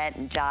 Dr. Brett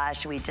and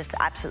Josh. We just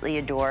absolutely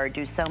adore,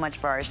 do so much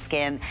for our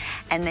skin.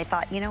 And they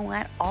thought, you know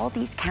what? All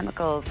these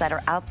chemicals that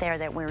are out there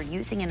that we're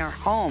using in our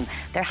home,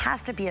 there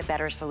has to be a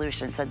better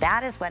solution. So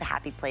that is what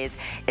Happy Place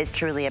is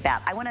truly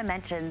about. I want to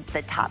mention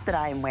the top that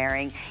I am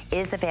wearing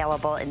is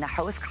available in the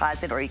host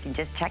closet, or you can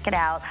just check it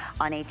out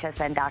on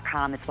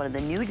hsn.com. It's one of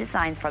the new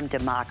designs from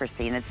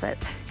Democracy, and it's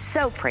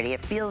so pretty.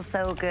 It feels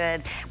so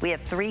good. We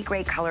have 3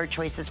 great color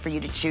choices for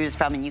you to choose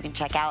from, and you can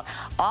check out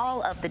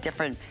all of the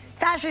different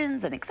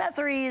fashions and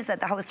accessories that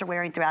the hosts are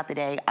wearing throughout the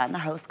day on the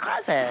host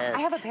closet.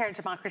 I have a pair of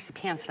Democracy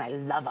pants and I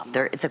love them.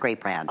 It's a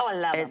great brand. Oh, I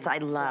love them. I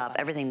love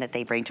everything that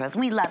they bring to us.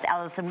 We love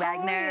Allison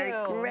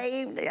Wagner.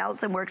 Great.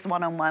 Allison works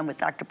one-on-one with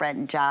Dr. Brett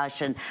and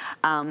Josh, and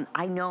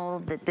I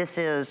know that this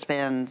has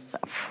been,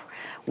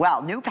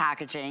 well, new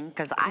packaging,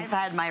 because I've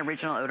had my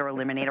original odor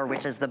eliminator,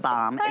 which is the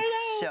bomb.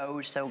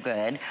 It's so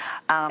good.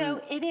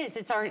 So it is.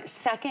 It's our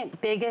second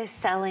biggest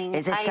selling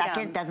item. Is it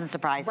second? Doesn't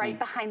surprise me. Right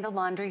behind the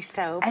laundry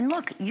soap. And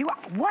look,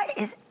 what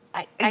is...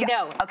 I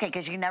know. Okay,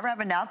 because you never have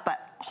enough,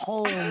 but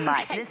oh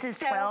my. This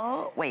is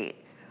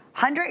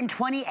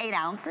 128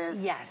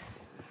 ounces?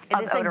 Yes.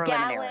 It is a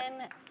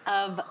gallon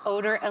of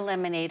odor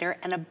eliminator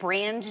and a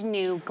brand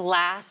new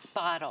glass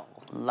bottle.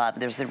 Love,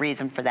 there's a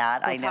reason for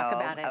that. We'll talk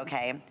about it.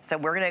 Okay, so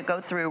we're gonna go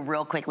through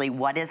real quickly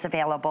what is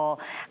available.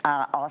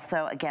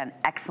 Also, again,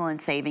 excellent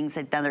savings,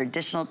 another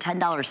additional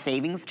 $10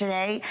 savings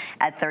today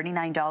at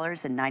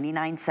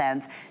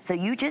 $39.99. So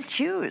you just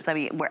choose. I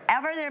mean,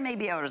 wherever there may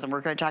be odors, and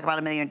we're gonna talk about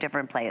a million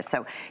different places.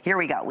 So here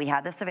we go. We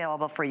have this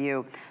available for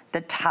you.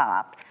 The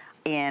top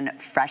in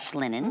fresh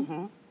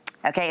linen.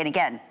 Okay, and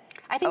again,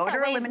 I think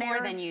that weighs more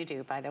than you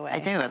do, by the way. I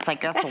do. It's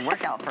like that's a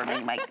workout for me.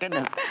 My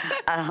goodness.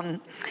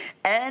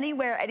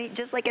 Anywhere,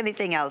 just like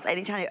anything else,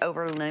 anytime you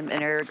over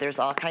eliminator, there's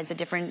all kinds of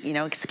different,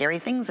 scary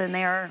things in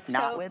there.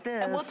 Not with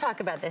this. And we'll talk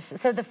about this.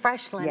 So the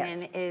fresh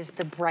linen is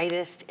the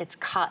brightest. It's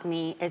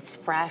cottony. It's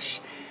fresh.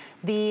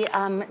 The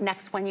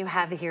next one you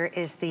have here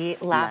is the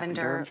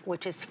lavender,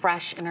 which is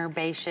fresh and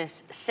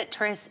herbaceous.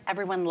 Citrus,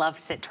 everyone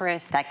loves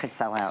citrus. That could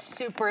sell out.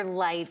 Super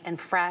light and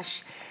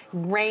fresh.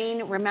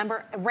 Rain,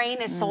 remember,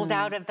 Rain is sold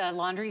out of the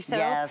laundry soap.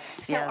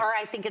 Yes, Or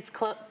I think it's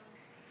close.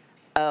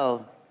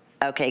 Oh.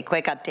 Okay,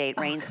 quick update.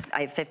 Rain,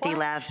 I have 50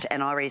 left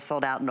and already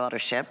sold out in auto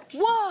ship.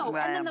 Whoa!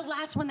 And then the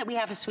last one that we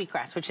have is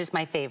sweetgrass, which is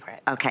my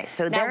favorite. Okay,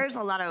 so there's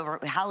a lot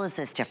of how is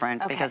this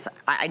different? Okay. Because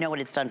I know what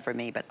it's done for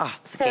me, but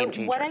it's a game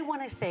changer. What I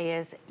want to say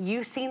is,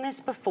 you've seen this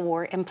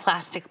before in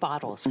plastic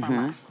bottles from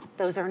us.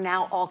 Those are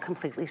now all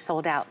completely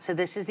sold out. So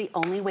this is the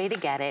only way to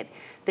get it.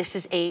 This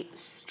is a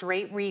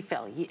straight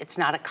refill. It's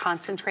not a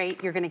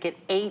concentrate. You're going to get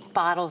 8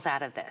 bottles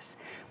out of this.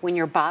 When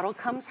your bottle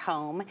comes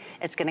home,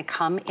 it's going to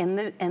come in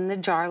the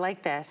jar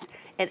like this.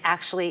 it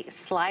actually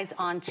slides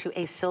onto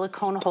a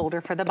silicone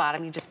holder for the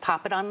bottom. You just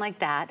pop it on like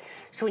that.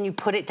 So when you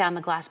put it down,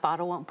 the glass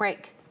bottle won't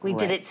break. We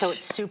did it so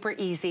it's super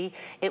easy.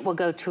 It will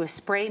go to a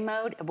spray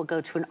mode, it will go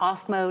to an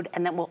off mode,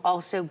 and then we'll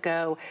also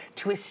go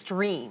to a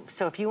stream.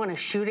 So if you want to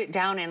shoot it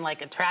down in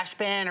like a trash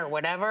bin or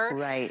whatever,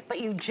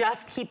 but you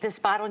just keep this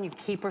bottle and you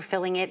keep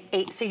refilling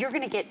it. So you're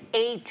gonna get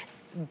 8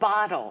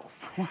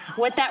 bottles. Wow.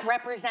 What that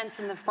represents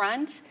in the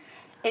front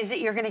is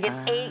that you're gonna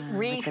get 8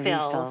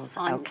 refills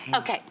on.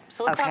 Okay,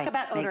 so let's talk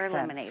about odor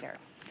eliminator.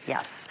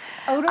 Yes.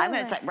 Odor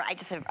I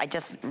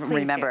just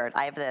remembered.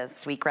 I have the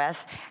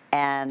Sweetgrass,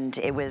 and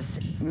it was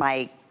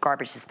my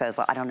garbage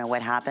disposal. I don't know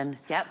what happened.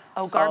 Yep.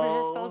 Oh, garbage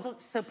disposal.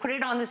 So put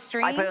it on the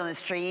stream. I put it on the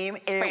stream.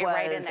 Spray it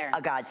right in there.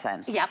 A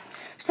godsend. Yep.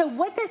 So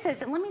what this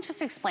is, and let me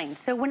just explain.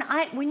 So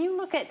when you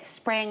look at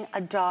spraying a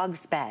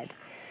dog's bed,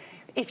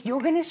 if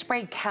you're gonna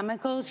spray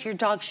chemicals, your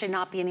dog should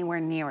not be anywhere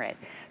near it.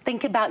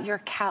 Think about your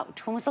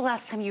couch. When was the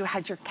last time you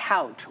had your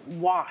couch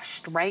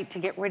washed, right, to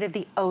get rid of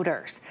the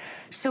odors?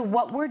 So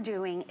what we're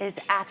doing is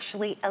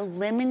actually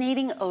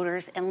eliminating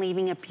odors and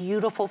leaving a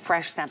beautiful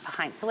fresh scent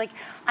behind. So like,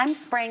 I'm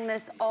spraying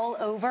this all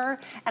over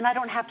and I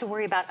don't have to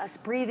worry about us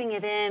breathing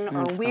it in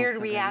or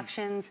weird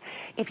reactions.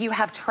 If you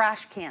have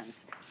trash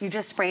cans, you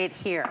just spray it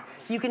here.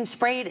 You can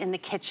spray it in the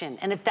kitchen,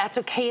 and if that's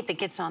okay if it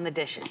gets on the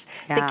dishes.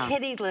 The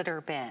kitty litter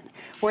bin,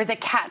 where the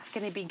cat's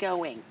gonna be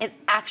going, it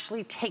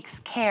actually takes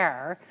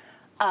care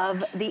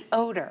of the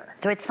odor.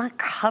 So it's not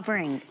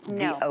covering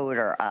the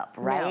odor up,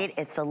 right?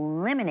 It's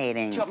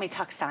eliminating. Do you want me to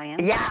talk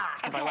science? Yeah,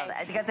 because I love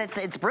that. Because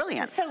it's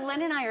brilliant. So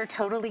Lynn and I are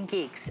totally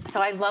geeks,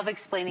 so I love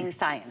explaining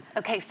science.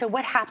 Okay, so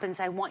what happens,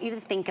 I want you to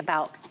think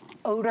about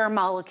odor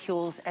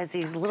molecules as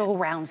these little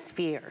round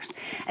spheres.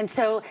 And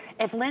so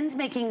if Lynn's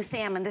making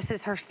salmon, this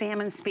is her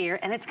salmon sphere,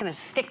 and it's gonna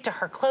stick to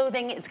her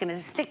clothing, it's gonna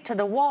stick to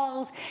the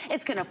walls,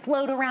 it's gonna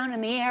float around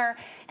in the air,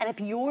 and if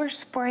you're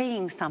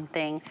spraying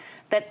something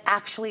that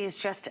actually is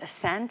just a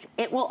scent,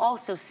 it will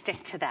also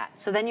stick to that.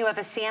 So then you have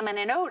a salmon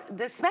and odor,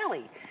 the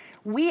smelly.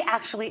 We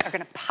actually are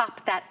gonna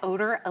pop that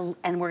odor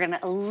and we're gonna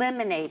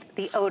eliminate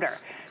the odor.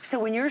 So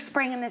when you're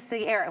spraying this in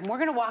the air, and we're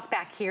gonna walk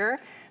back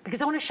here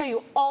because I wanna show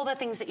you all the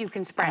things that you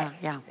can spray.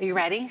 Yeah. Are you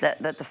ready?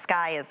 The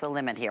sky is the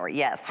limit here,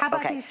 yes. How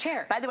about these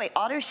chairs? By the way,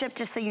 auto ship,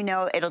 just so you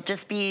know, it'll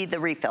just be the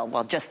refill,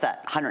 well, just the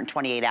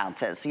 128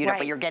 ounces, you know,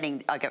 but you're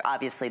getting,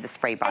 obviously, the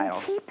spray bottle. And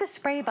keep the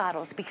spray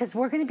bottles, because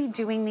we're gonna be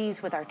doing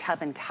these with our tub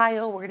and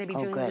tile, we're gonna be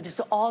doing with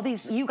all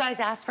these, you guys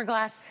asked for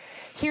glass.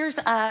 Here's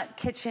a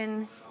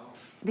kitchen.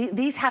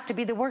 These have to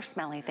be the worst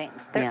smelling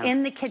things. They're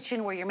in the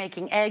kitchen where you're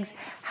making eggs.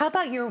 How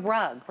about your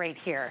rug right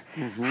here?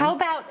 How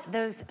about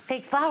those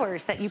fake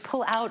flowers that you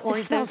pull out? Or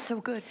it smells so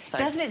good.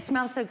 Doesn't it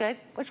smell so good?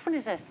 Which one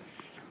is this?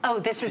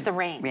 Oh, this is the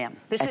rain. Yeah.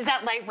 This is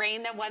that light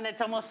rain, that one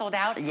that's almost sold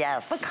out?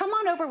 Yes. But come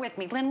on over with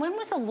me. Lynn, when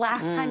was the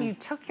last time you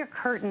took your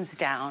curtains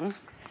down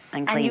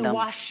and you them.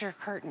 washed your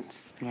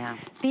curtains? Yeah.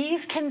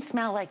 These can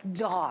smell like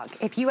dog.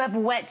 If you have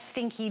wet,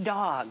 stinky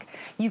dog,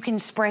 you can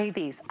spray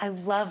these. I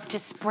love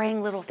just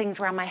spraying little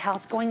things around my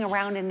house, going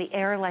around in the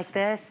air like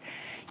this.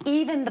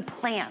 Even the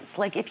plants,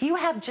 like if you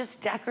have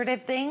just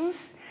decorative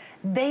things,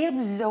 they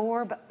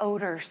absorb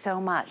odor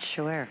so much.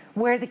 Sure.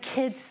 Where the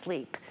kids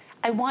sleep,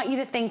 I want you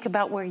to think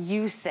about where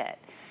you sit.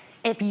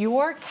 If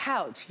your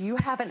couch, you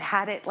haven't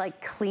had it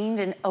like cleaned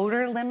and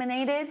odor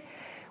eliminated,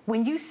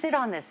 when you sit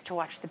on this to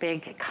watch the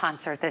big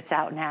concert that's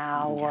out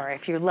now, or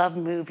if you love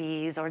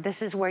movies, or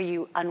this is where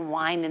you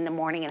unwind in the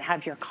morning and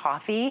have your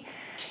coffee,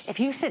 if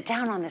you sit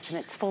down on this and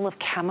it's full of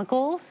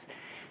chemicals,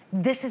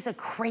 this is a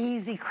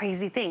crazy,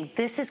 crazy thing.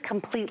 This is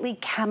completely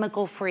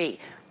chemical-free,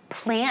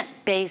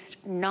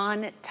 plant-based,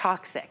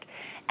 non-toxic.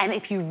 And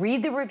if you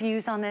read the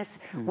reviews on this,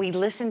 we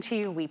listen to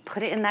you, we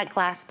put it in that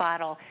glass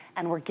bottle,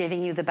 and we're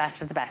giving you the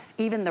best of the best,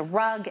 even the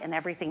rug and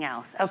everything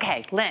else.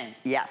 Okay, Lynn.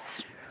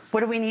 Yes. What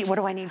do we need? What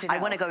do I need to know? I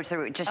want to go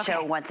through, just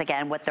show once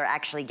again what they're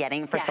actually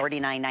getting for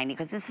 $39.90,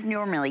 because this is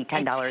normally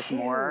 $10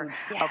 more.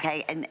 Yes.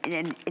 Okay,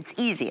 and it's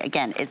easy.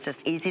 Again, it's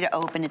just easy to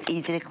open, it's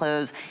easy to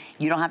close.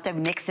 You don't have to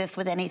mix this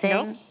with anything.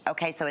 Nope.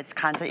 Okay, so it's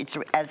constant,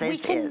 as it is. We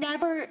can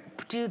never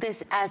do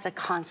this as a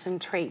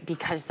concentrate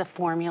because the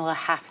formula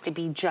has to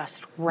be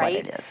just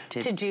right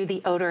to do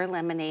the odor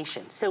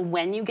elimination. So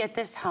when you get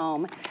this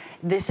home,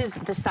 this is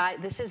the size,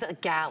 this is a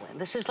gallon.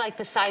 This is like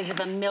the size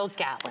of a milk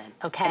gallon,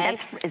 okay?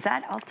 And is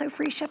that also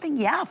free shipping?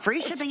 Yeah,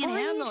 free shipping and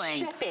handling. It's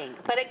free shipping,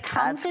 but it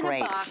comes in a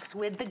box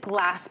with the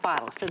glass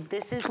bottle. So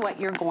this is what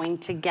you're going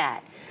to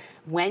get.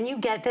 When you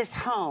get this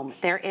home,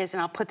 there is,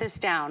 and I'll put this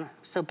down,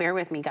 so bear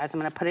with me guys, I'm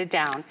gonna put it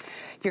down.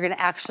 You're gonna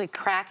actually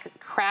crack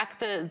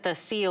the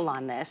seal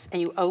on this,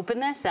 and you open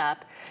this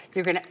up,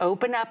 you're gonna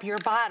open up your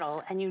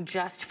bottle, and you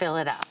just fill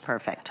it up.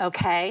 Perfect.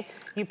 Okay?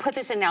 You put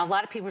this in. Now, a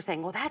lot of people are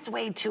saying, well, that's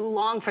way too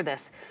long for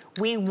this.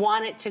 We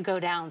want it to go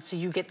down so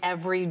you get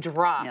every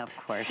drop. Yeah, of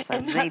course.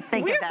 They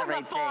think of that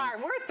right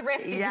thing. We're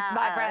thrifty,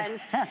 my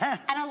friends.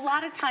 And a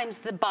lot of times,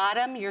 the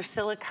bottom, your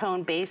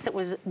silicone base that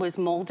was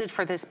molded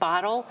for this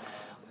bottle,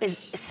 is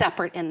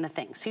separate in the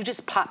thing. So you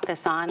just pop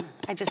this on.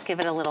 I just give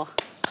it a little,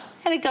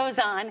 and it goes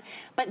on.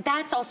 But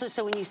that's also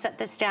so when you set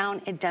this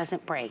down, it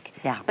doesn't break.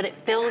 Yeah. But it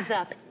fills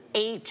up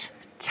 8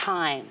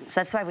 times.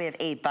 So that's why we have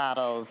 8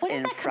 bottles in front. What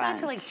does that come out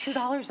to, like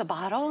 $2 a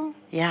bottle?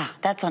 Yeah,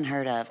 that's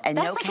unheard of. And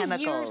no chemicals. That's like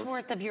a year's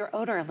worth of your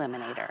odor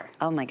eliminator.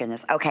 Oh my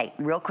goodness. Okay,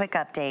 real quick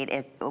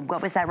update.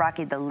 What was that,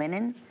 Rocky? The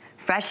linen?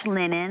 Fresh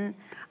linen.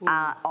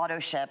 Auto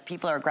ship.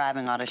 People are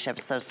grabbing auto ship.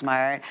 So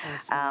smart. So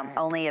smart.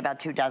 Only about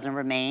 2 dozen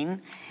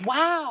remain.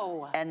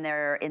 Wow. And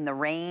they're in the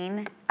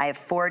rain. I have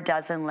 4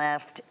 dozen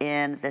left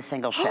in the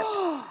single ship.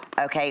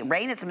 Okay,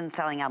 rain has been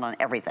selling out on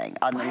everything,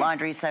 on the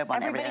laundry soap,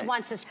 on everything. Everybody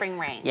wants a spring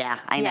rain. Yeah,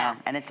 I know.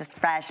 And it's just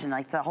fresh, and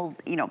like the whole,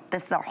 you know,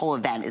 this is our whole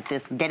event. It's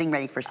just getting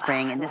ready for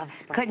spring, and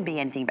this couldn't be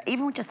anything but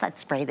even with just that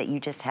spray that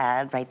you just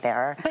had right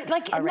there. But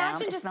like,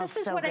 around, imagine just this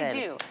is what I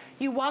do.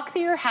 You walk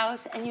through your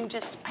house and you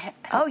just.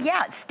 Oh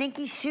yeah,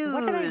 stinky shoes.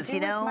 What did I do, you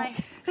know,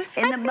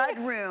 in the mud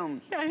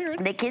room.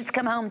 The kids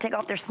come home, take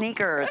off their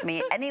sneakers. I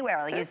mean,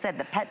 anywhere, like you said,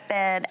 the pet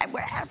bed,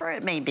 wherever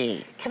it may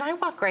be. Can I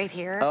walk right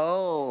here?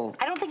 Oh,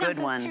 I don't think I'm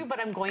supposed to, but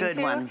I'm going to.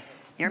 Good one.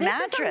 Your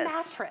mattress. This is a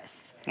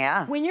mattress.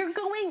 Yeah. When you're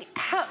going,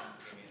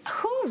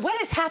 what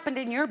has happened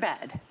in your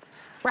bed?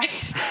 Right?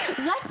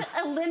 Let's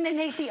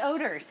eliminate the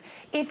odors.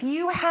 If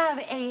you have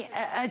a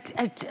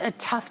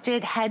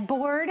tufted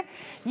headboard,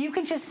 you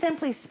can just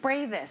simply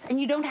spray this,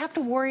 and you don't have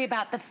to worry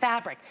about the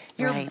fabric,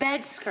 your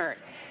bed skirt.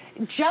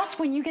 Just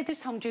when you get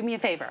this home, do me a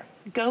favor.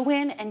 Go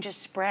in and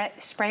just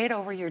spray it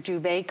over your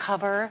duvet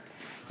cover,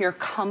 your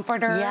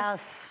comforter,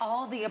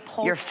 all the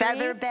upholstery. Your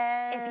feather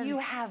bed. If you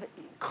have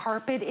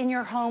carpet in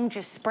your home,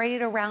 just spray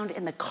it around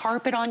in the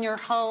carpet on your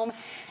home,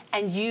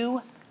 and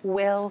you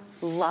will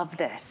love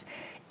this.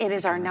 It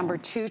is our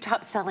 #2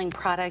 top selling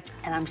product,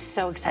 and I'm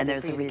so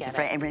excited for you to get it.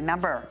 And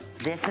remember,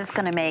 this is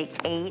gonna make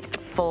 8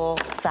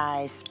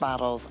 full-size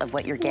bottles of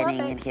what you're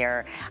getting in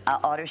here.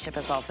 Auto ship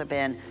has also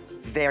been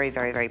very,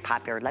 very, very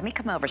popular. Let me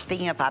come over.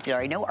 Speaking of popular,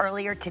 I know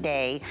earlier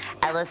today,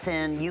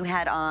 Ellison, you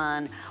had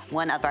on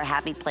one of our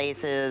Happy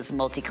Places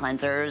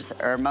multi-cleansers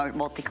or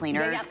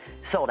multi-cleaners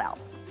sold out.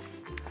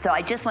 So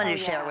I just wanted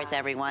to share with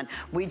everyone.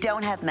 We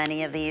don't have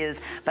many of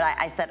these, but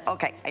I said,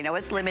 okay, I know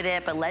it's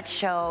limited, but let's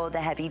show the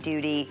heavy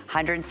duty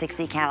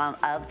 160 count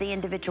of the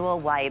individual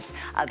wipes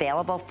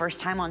available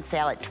first time on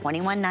sale at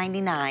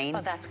 $21.99.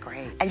 Oh, that's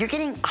great. And you're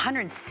getting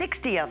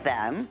 160 of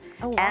them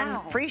and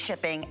free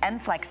shipping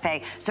and flex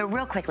pay. So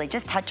real quickly,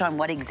 just touch on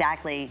what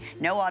exactly,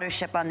 no auto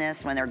ship on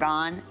this. When they're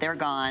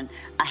gone,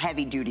 a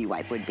heavy duty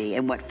wipe would be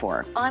and what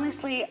for?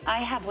 Honestly, I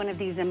have one of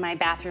these in my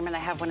bathroom and I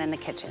have one in the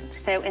kitchen.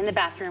 So in the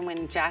bathroom,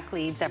 when Jack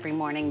leaves every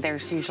morning,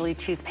 there's usually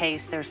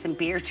toothpaste, there's some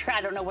beer,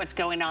 I don't know what's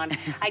going on.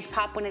 I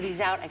pop one of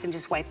these out, I can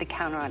just wipe the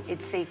counter on.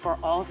 It's safe for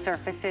all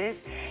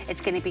surfaces.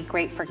 It's gonna be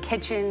great for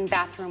kitchen,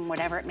 bathroom,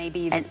 whatever it may be.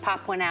 You just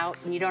pop one out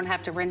and you don't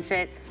have to rinse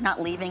it.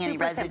 Not leaving any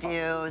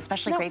residue,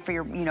 especially great for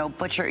your, you know,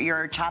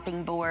 your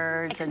chopping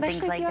boards and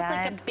things like that. Especially if you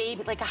have like a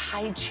baby, like a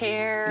high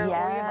chair, or you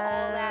have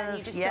all that, and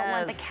you just don't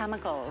want the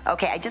chemicals.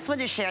 Okay, I just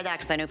wanted to share that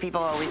because I know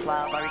people always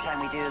love every time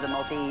we do the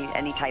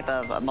any type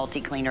of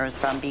multi-cleaners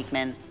from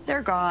Beekman.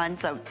 They're gone,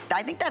 so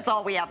I think that's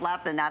all we have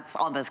left, and that's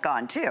almost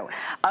gone too.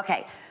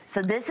 Okay,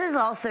 so this is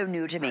also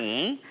new to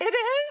me. It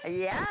is?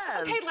 Yes.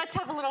 Okay, let's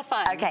have a little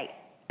fun. Okay,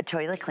 a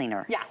toilet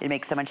cleaner. Yeah. It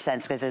makes so much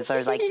sense because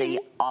there's like the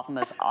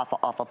most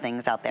awful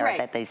things out there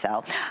that they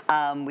sell.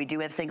 We do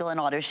have single and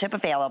auto ship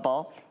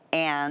available,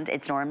 and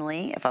it's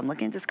normally, if I'm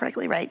looking at this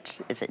correctly, right,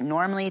 is it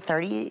normally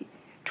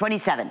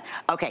 $27?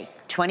 Okay,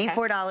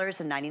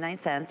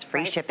 $24.99,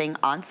 free shipping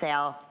on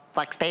sale,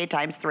 flex pay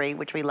 ×3,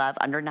 which we love,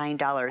 under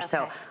 $9.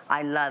 So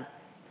I love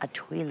a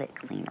toilet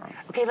cleaner.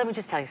 Okay, let me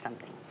just tell you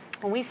something.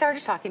 When we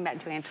started talking about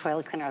doing a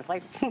toilet cleaner, I was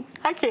like,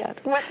 I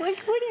can't. What do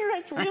you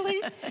guys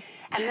really?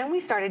 And then we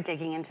started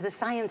digging into the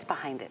science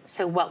behind it.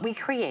 So what we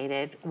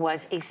created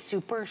was a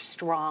super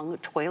strong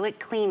toilet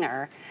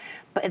cleaner,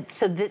 but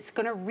so that's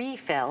gonna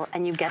refill,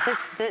 and you get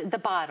this the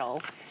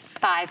bottle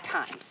 5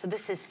 times. So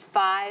this is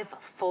 5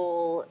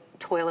 full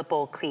toilet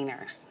bowl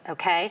cleaners,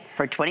 okay?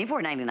 For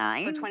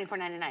 $24.99? For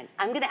 $24.99.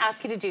 I'm gonna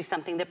ask you to do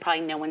something that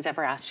probably no one's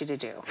ever asked you to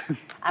do.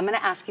 I'm gonna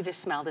ask you to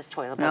smell this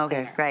toilet bowl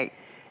cleaner. Okay, great.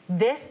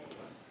 This.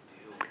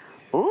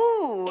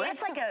 Ooh,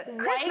 it's like a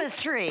Christmas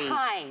tree.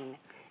 Pine.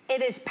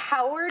 It is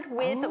powered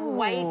with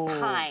white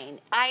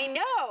pine. I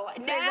know.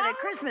 It's like a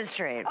Christmas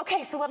tree.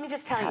 Okay, so let me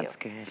just tell you. That's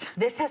good.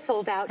 This has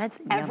sold out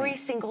every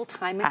single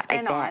time it's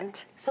been on.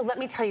 So let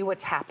me tell you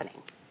what's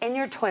happening. In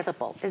your toilet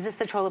bowl, is this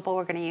the toilet bowl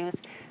we're gonna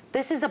use?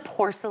 This is a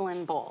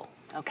porcelain bowl,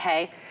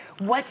 okay?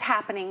 What's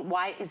happening?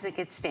 Why is it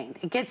get stained?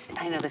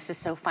 I know this is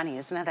so funny,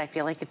 isn't it? I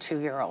feel like a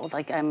 2-year-old.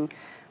 Like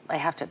I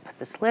have to put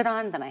this lid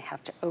on, then I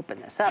have to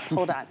open this up.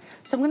 Hold on.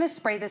 So I'm gonna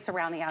spray this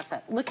around the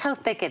outside. Look how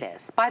thick it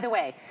is. By the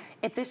way,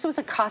 if this was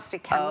a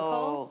caustic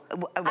chemical,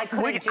 I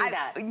couldn't do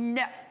that.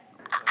 No,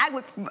 I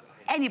would.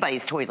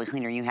 Anybody's toilet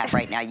cleaner you have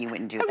right now, you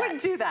wouldn't do that. I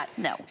wouldn't do that.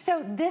 No.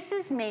 So this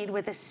is made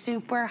with a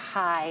super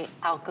high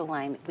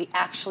alkaline. We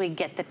actually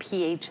get the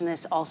pH in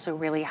this also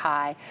really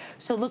high.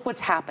 So look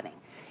what's happening.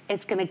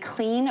 It's gonna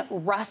clean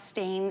rust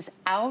stains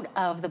out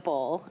of the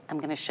bowl. I'm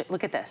gonna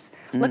look at this.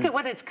 Look at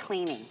what it's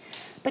cleaning.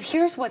 But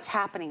here's what's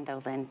happening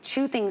though, Lynn.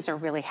 2 things are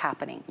really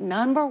happening.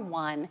 Number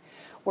 1,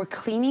 We're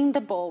cleaning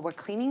the bowl, we're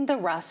cleaning the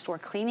rust, we're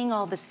cleaning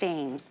all the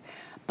stains.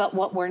 But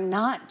what we're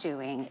not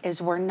doing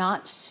is we're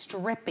not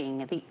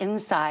stripping the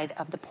inside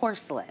of the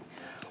porcelain.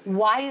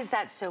 Why is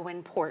that so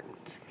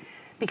important?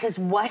 Because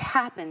what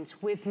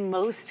happens with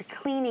most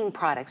cleaning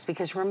products,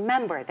 because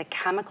remember, the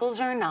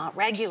chemicals are not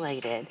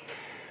regulated,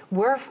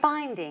 we're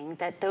finding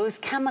that those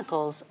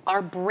chemicals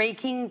are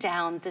breaking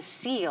down the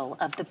seal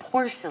of the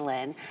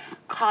porcelain,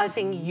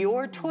 causing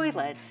your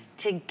toilets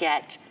to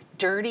get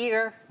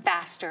dirtier,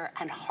 faster,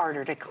 and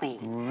harder to clean.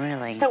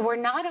 Really? So we're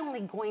not only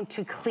going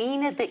to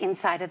clean at the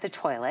inside of the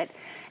toilet,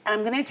 and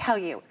I'm gonna tell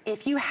you,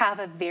 if you have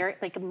a very,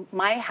 like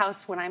my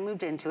house when I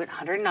moved into it,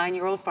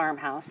 109-year-old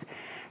farmhouse,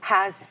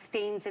 has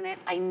stains in it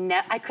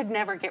I could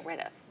never get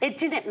rid of. It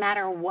didn't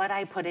matter what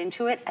I put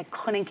into it, I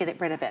couldn't get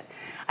rid of it.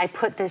 I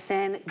put this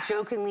in,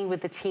 jokingly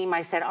with the team,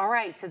 I said, all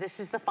right, so this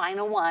is the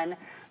final one.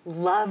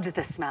 Loved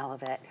the smell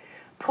of it.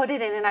 Put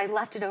it in and I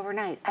left it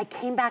overnight. I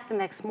came back the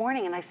next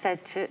morning and I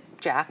said to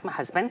Jack, my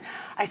husband,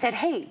 I said,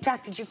 hey,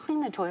 Jack, did you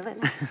clean the toilet?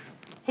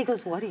 He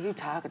goes, what are you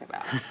talking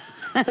about?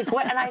 It's like,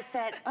 what? And I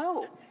said,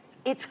 oh,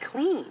 it's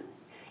clean.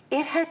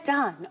 It had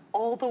done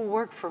all the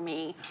work for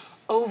me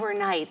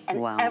overnight,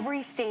 and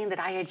every stain that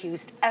I had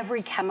used,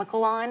 every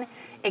chemical on,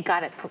 it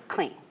got it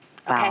clean.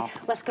 Okay,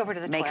 let's go over to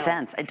the toilet. Makes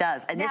sense, it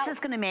does. And now, this is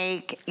gonna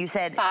make, you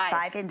said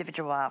five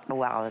individual,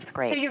 wow, that's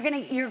great. So you're gonna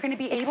be able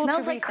to It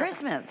smells like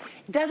Christmas.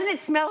 Doesn't it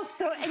smell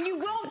so, and you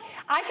won't,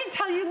 I can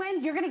tell you,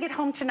 Lynn, you're gonna get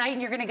home tonight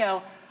and you're gonna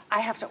go, I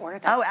have to order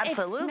that. Oh,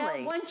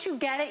 absolutely. Once you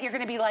get it, you're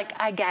gonna be like,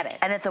 I get it.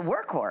 And it's a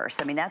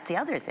workhorse, I mean, that's the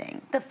other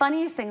thing. The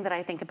funniest thing that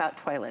I think about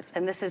toilets,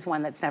 and this is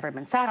one that's never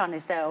been sat on,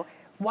 is though,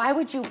 why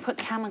would you put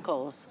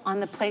chemicals on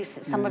the place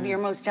that some of your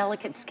most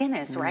delicate skin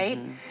is, right?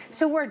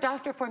 So we're a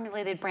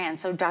doctor-formulated brand,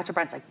 so Dr.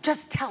 Brown's like,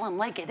 just tell them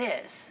like it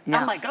is.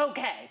 I'm like,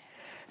 okay.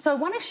 So I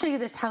wanna show you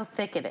this, how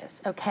thick it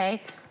is,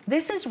 okay?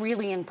 This is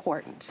really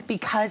important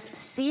because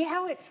see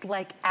how it's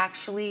like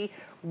actually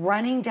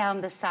running down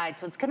the side.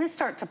 So it's gonna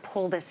start to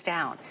pull this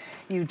down.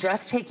 You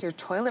just take your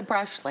toilet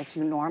brush like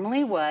you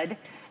normally would,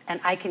 and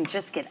I can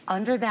just get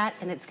under that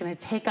and it's gonna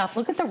take off.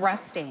 Look at the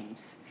rust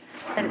stains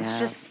that it's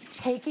just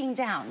taking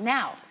down.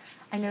 Now,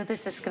 I know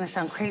this is gonna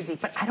sound crazy,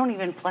 but I don't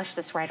even flush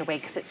this right away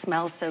because it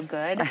smells so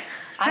good.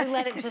 I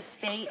let it just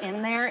stay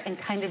in there and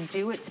kind of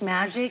do its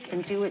magic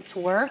and do its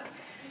work.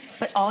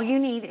 But all you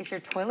need is your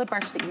toilet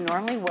brush that you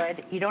normally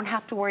would. You don't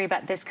have to worry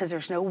about this because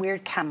there's no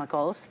weird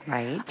chemicals.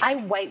 Right. I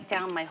wipe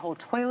down my whole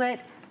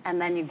toilet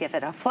and then you give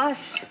it a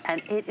flush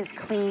and it is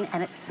clean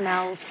and it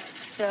smells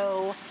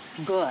so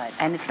good.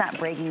 And it's not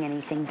breaking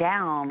anything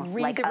down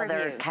like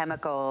other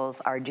chemicals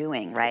are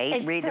doing,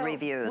 right? Read the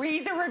reviews.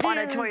 Read the reviews. On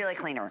a toilet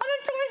cleaner. On a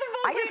toilet cleaner.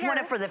 I just want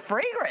it for the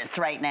fragrance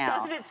right now.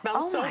 Doesn't it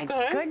smell so good? Oh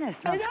my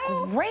goodness, it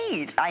smells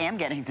great. I am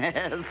getting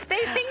this. They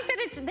think that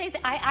it's,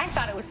 I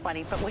thought it was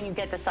funny, but when you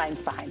get the science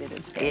behind it,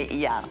 it's big.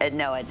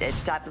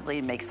 It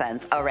definitely makes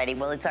sense. Alrighty,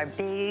 well, it's our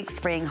big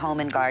spring home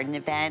and garden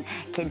event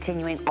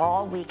continuing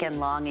all weekend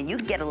long, and you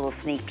can get a little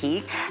sneak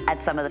peek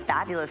at some of the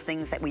fabulous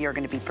things that we are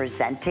going to be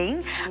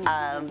presenting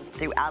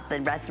throughout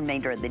the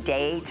remainder of the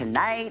day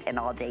tonight and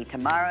all day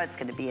tomorrow. It's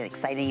going to be an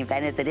exciting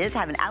event as it is.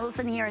 Having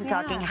Allison here and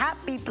talking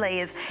Happy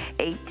Plays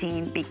 18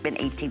 Beekman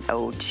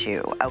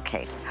 1802.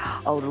 Okay.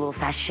 Oh, the little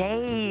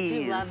sachets. Do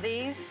you love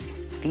these?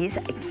 These.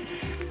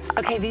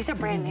 Okay, these are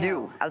brand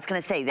new. I was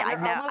going to say that.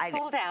 They're almost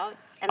sold out,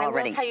 and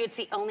already. I will tell you, it's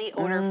the only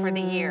order for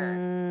the year.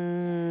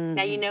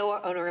 Now you know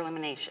our odor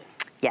elimination.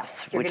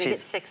 Yes, you're going to get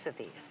 6 of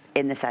these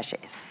in the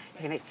sachets.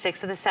 You're going to get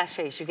 6 of the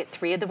sachets. You get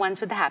 3 of the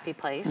ones with the happy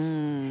place,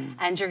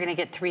 and you're going to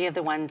get 3 of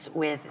the ones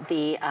with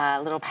the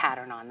little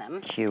pattern on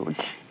them.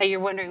 Cute. Now you're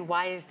wondering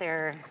why is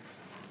there?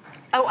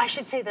 Oh, I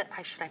should say that. I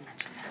mention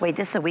that. Wait,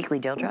 this is a weekly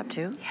deal drop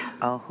too? Yeah.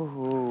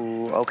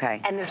 Oh, okay.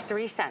 And there's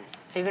 3 scents.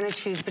 So you're going to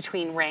choose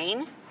between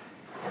rain,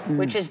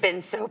 which has been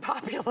so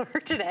popular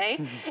today.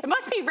 It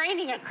must be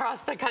raining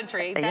across the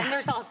country. Then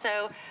there's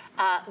also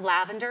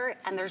lavender,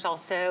 and there's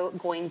also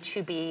going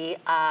to be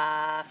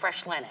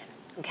fresh linen.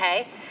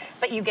 Okay,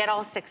 but you get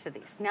all 6 of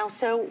these. Now,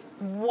 so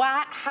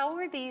how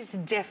are these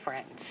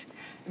different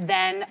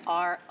than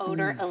our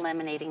odor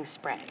eliminating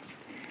spray?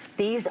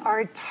 These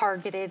are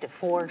targeted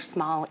for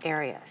small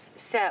areas.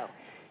 So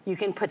you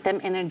can put them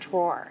in a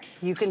drawer.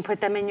 You can put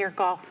them in your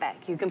golf bag.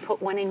 You can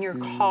put one in your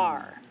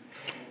car.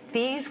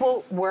 These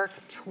will work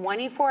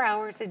 24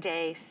 hours a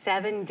day,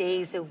 7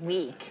 days a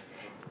week,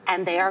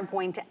 and they are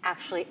going to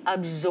actually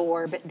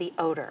absorb the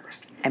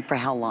odors. And for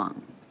how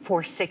long?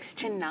 For 6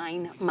 to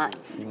 9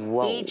 months.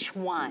 Whoa. Each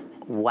one.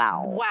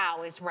 Wow.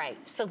 Wow is right.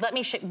 So let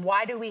me show,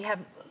 why do we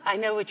have, I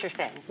know what you're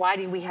saying. Why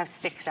do we have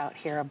sticks out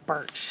here of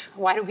birch?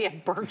 Why do we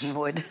have birch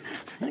wood?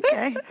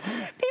 Okay. People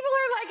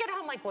are like at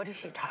home like, what is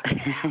she talking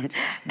about?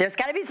 There's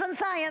gotta be some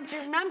science.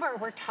 Remember,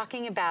 we're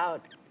talking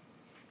about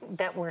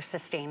that we're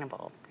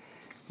sustainable.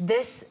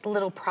 This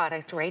little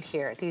product right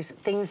here, these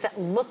things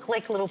that look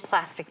like little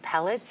plastic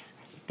pellets,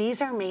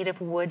 these are made of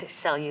wood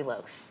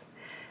cellulose.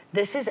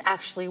 This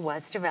actually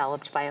was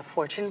developed by a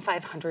Fortune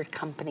 500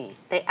 company.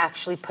 They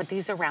actually put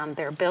these around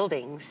their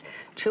buildings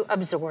to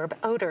absorb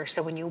odor.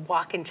 So when you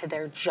walk into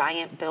their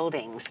giant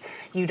buildings,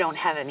 you don't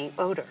have any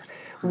odor.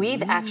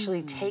 We've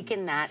actually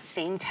taken that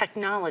same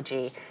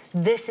technology.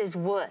 This is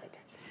wood.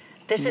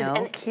 This is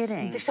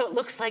kidding. So it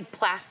looks like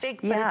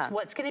plastic, but it's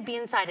what's going to be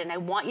inside. And I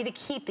want you to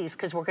keep these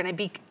because we're going to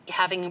be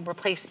having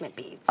replacement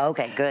beads.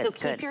 Okay, good. So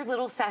keep your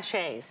little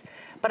sachets.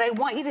 But I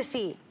want you to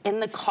see in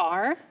the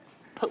car,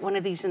 put one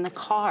of these in the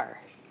car.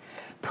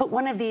 Put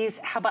one of these,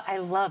 how about, I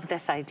love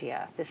this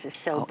idea. This is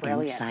so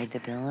brilliant. Inside the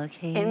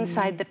pillowcase?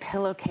 Inside the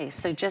pillowcase.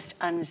 So just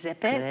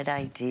unzip it. Good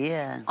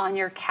idea. On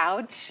your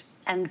couch.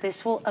 And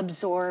this will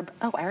absorb,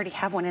 I already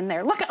have one in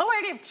there. Look, I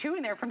already have two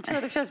in there from two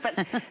other shows,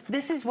 but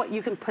this is what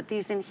you can put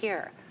these in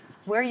here.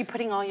 Where are you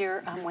putting all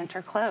your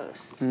winter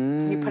clothes?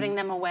 You're putting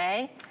them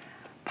away?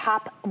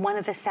 Pop one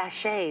of the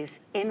sachets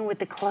in with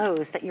the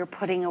clothes that you're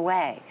putting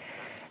away.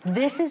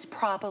 This is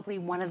probably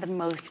one of the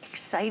most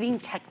exciting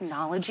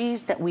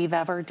technologies that we've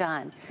ever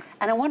done.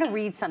 And I want to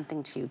read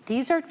something to you.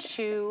 These are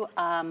two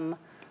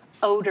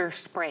odor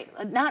spray,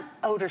 not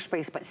odor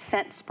sprays, but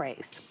scent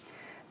sprays.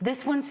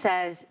 This one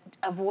says,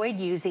 avoid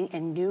using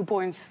in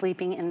newborn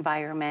sleeping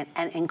environment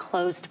and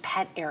enclosed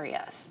pet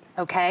areas,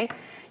 okay?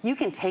 You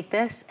can take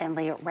this and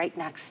lay it right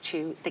next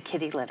to the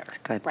kitty litter,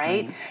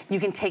 right? You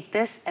can take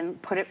this and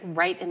put it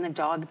right in the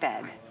dog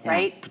bed,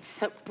 right?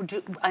 So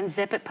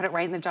unzip it, put it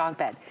right in the dog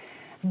bed.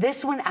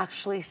 This one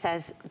actually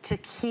says to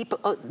keep,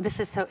 this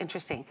is so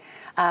interesting.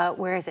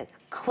 Where is it?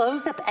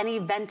 Close up any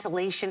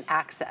ventilation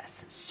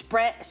access.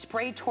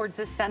 Spray towards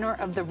the center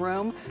of the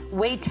room,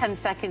 wait 10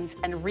 seconds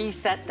and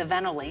reset the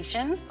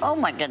ventilation. Oh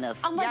my goodness,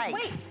 I'm like,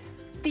 wait.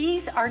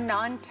 These are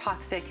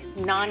non-toxic,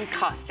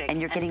 non-caustic, and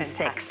you're getting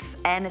 6.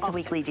 And it's a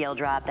weekly deal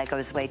drop that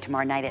goes away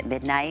tomorrow night at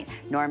midnight.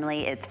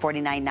 Normally it's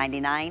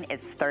 $49.99.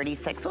 It's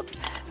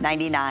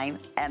 $99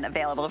 and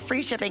available.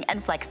 Free shipping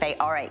and flex pay.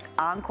 All right,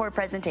 encore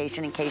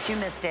presentation in case you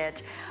missed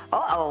it.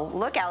 Uh-oh,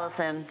 look,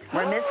 Allison.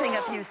 We're missing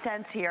a few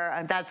cents here.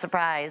 I'm that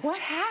surprised. What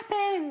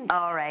happened?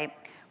 All right.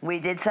 We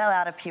did sell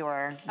out of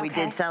Pure. We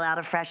did sell out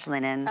of Fresh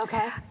Linen.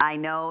 Okay. I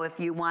know if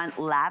you want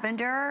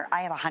lavender,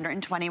 I have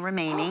 120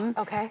 remaining.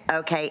 Okay.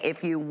 Okay,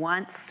 if you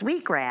want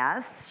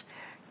sweetgrass,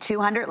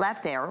 200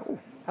 left there. Ooh.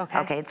 Okay.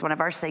 Okay, it's one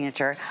of our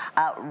signature.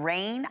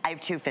 Rain, I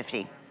have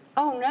 250.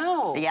 Oh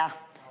no. Yeah.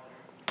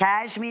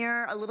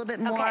 Cashmere, a little bit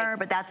more,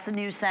 but that's the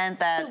new scent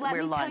that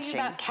we're launching. So let me tell you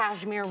about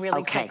cashmere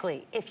really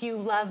quickly. If you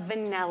love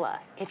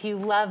vanilla, if you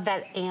love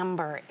that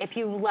amber, if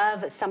you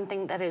love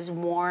something that is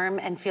warm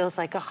and feels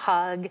like a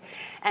hug,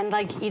 and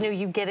like, you know,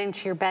 you get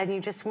into your bed and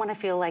you just want to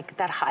feel like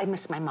that, I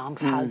miss my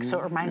mom's hug, so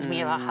it reminds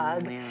me of a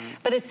hug.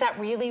 But it's that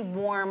really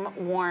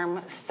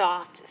warm,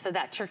 soft, so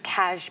that's your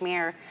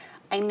cashmere.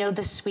 I know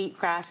the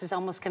sweetgrass is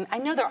almost gonna, I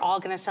know they're all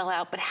gonna sell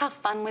out, but have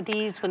fun with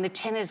these. When the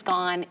tin is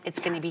gone, it's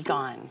gonna be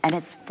gone. And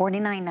it's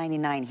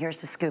 $49.99.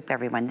 Here's the scoop,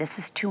 everyone. This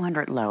is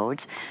 200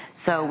 loads.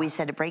 So we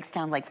said it breaks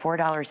down like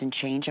 $4 and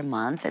change a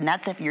month. And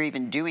that's if you're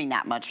even doing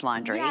that much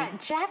laundry. Yeah,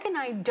 Jack and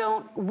I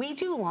we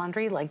do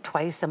laundry like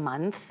twice a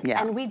month. Yeah.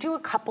 And we do a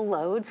couple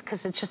loads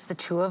because it's just the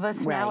two of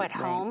us now at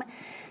home.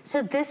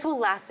 So this will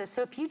last us.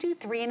 So if you do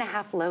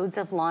 3.5 loads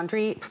of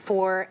laundry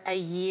for a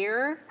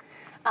year,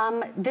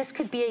 this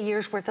could be a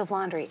year's worth of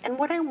laundry. And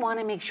what I want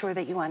to make sure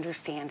that you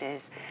understand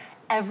is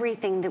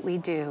everything that we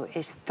do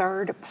is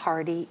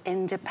third-party,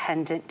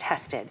 independent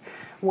tested.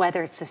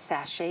 Whether it's the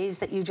sachets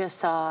that you just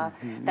saw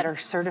that are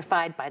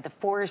certified by the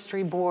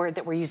Forestry Board,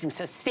 that we're using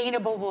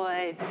sustainable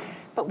wood,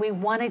 but we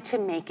wanted to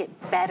make it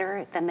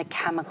better than the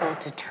chemical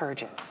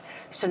detergents.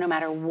 So no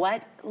matter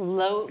what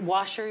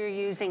washer you're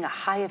using, a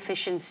high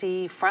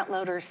efficiency, front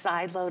loader,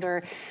 side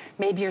loader,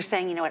 maybe you're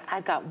saying, you know what,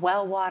 I've got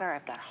well water,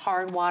 I've got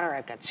hard water,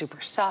 I've got super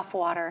soft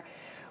water,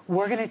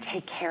 we're gonna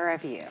take care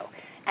of you.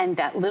 And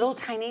that little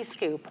tiny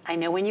scoop, I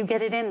know when you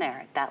get it in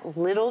there, that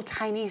little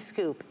tiny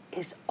scoop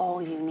is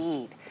all you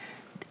need.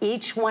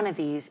 Each one of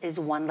these is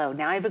 1 load.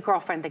 Now I have a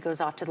girlfriend that goes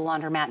off to the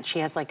laundromat and she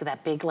has like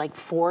that big like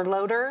 4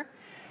 loader.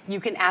 You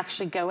can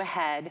actually go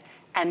ahead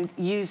and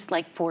use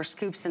like 4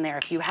 scoops in there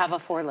if you have a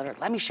 4 loader.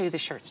 Let me show you the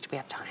shirts. Do we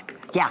have time?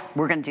 Yeah,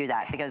 we're gonna do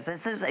that because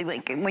this is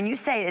like, when you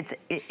say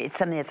it's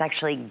something that's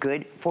actually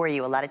good for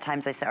you, a lot of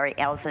times I say, all right,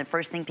 Allison, the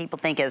first thing people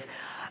think is,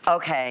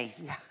 okay,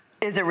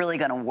 is it really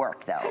gonna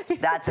work though?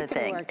 That's the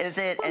thing. Is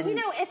it? Well, you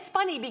know, it's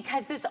funny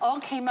because this all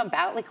came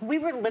about, like we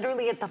were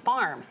literally at the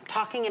farm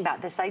talking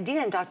about this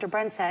idea and Dr.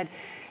 Brent said,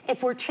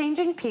 if we're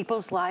changing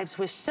people's lives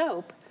with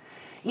soap,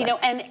 you know,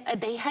 and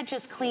they had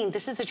just cleaned,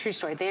 this is a true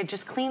story, they had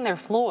just cleaned their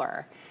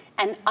floor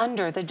and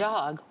under the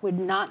dog would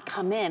not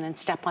come in and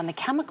step on the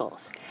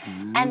chemicals.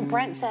 And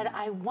Brent said,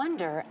 I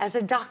wonder, as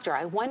a doctor,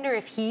 I wonder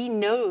if he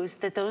knows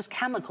that those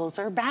chemicals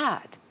are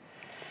bad.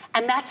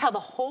 And that's how the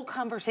whole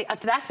conversation,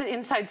 that's an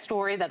inside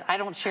story that I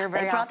don't share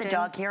very often. They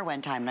brought the dog here one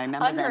time, and I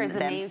remember Under is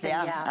amazing,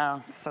 yeah.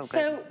 Oh, so good.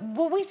 So,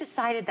 what we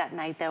decided that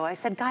night, though, I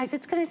said, guys,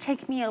 it's gonna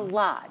take me a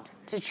lot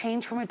to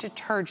change from a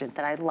detergent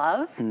that I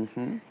love,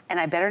 and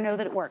I better know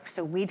that it works.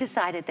 So we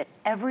decided that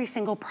every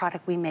single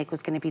product we make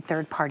was gonna be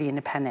third-party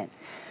independent.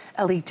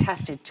 elite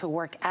tested to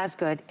work as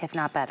good, if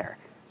not better.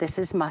 This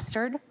is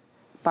mustard,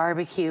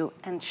 barbecue,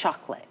 and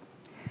chocolate.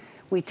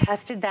 We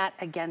tested that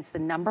against the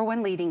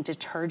 #1 leading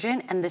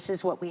detergent, and this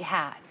is what we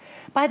had.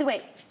 By the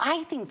way,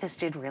 I think this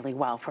did really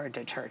well for a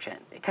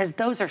detergent because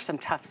those are some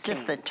tough stains.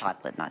 Just the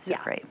chocolate, not so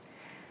great.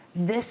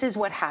 This is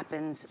what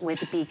happens with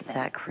Beekman. Is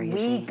that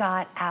crazy? We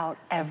got out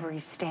every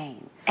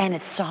stain. And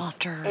it's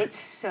softer. It's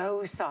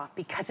so soft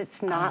because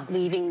it's not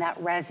leaving that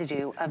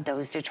residue of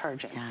those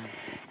detergents.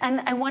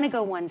 And I want to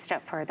go one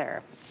step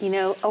further. You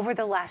know, over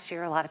the last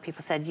year, a lot of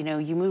people said, you know,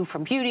 you move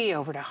from beauty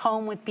over to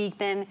home with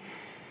Beekman.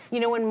 You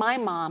know, when my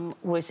mom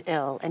was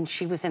ill and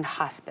she was in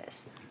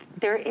hospice,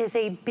 there is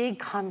a big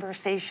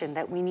conversation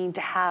that we need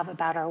to have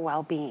about our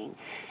well-being.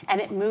 And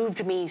it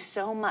moved me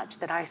so much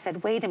that I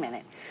said, wait a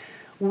minute.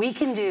 We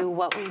can do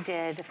what we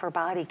did for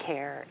body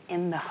care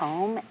in the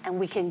home, and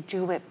we can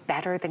do it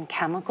better than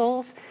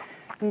chemicals.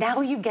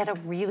 Now you get a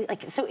really,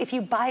 so if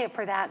you buy it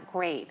for that,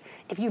 great.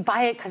 If you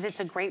buy it because it's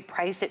a great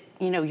price,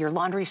 you know, your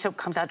laundry soap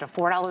comes out to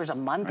 $4 a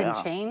month and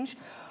change,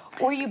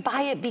 or you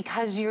buy it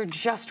because you're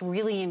just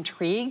really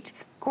intrigued,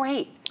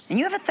 great. And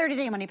you have a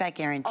 30-day money-back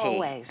guarantee.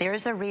 Always.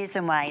 There's a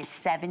reason why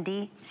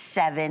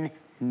 77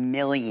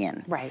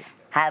 million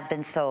have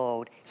been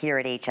sold here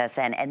at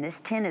HSN, and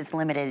this tin is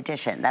limited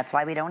edition. That's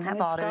why we don't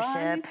have auto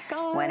ship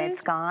when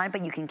it's gone,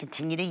 but you can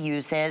continue to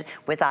use it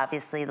with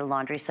obviously the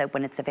laundry soap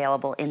when it's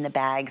available in the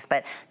bags,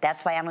 but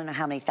that's why I don't know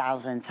how many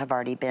thousands have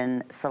already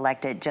been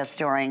selected just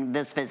during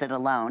this visit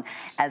alone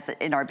as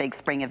in our big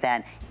spring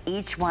event.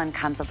 Each one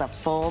comes with a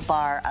full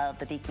bar of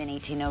the Beekman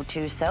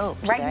 1802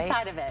 soaps. Right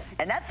inside of it.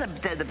 And that's the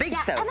big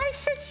soaps. And I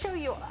should show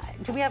you,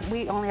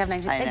 we only have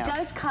 19. It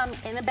does come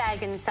in a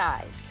bag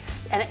inside.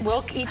 And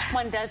each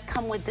one does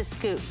come with the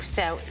scoop,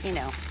 so, you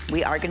know.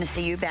 We are gonna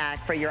see you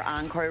back for your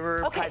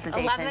encore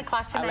presentation. 11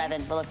 o'clock tonight.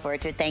 11, we'll look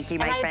forward to it. Thank you,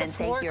 my friend.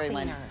 Thank you,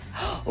 everyone.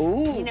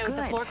 Ooh, you know,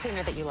 the floor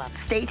cleaner that you love.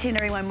 Stay tuned,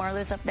 everyone.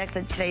 Marlo's up next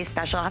on today's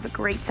special. Have a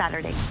great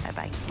Saturday.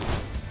 Bye-bye.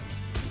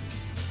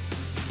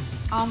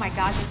 Oh my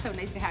gosh, it's so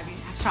nice to have you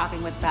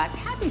shopping with us.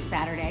 Happy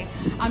Saturday.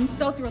 I'm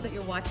so thrilled that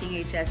you're watching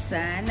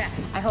HSN.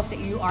 I hope that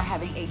you are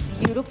having a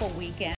beautiful weekend.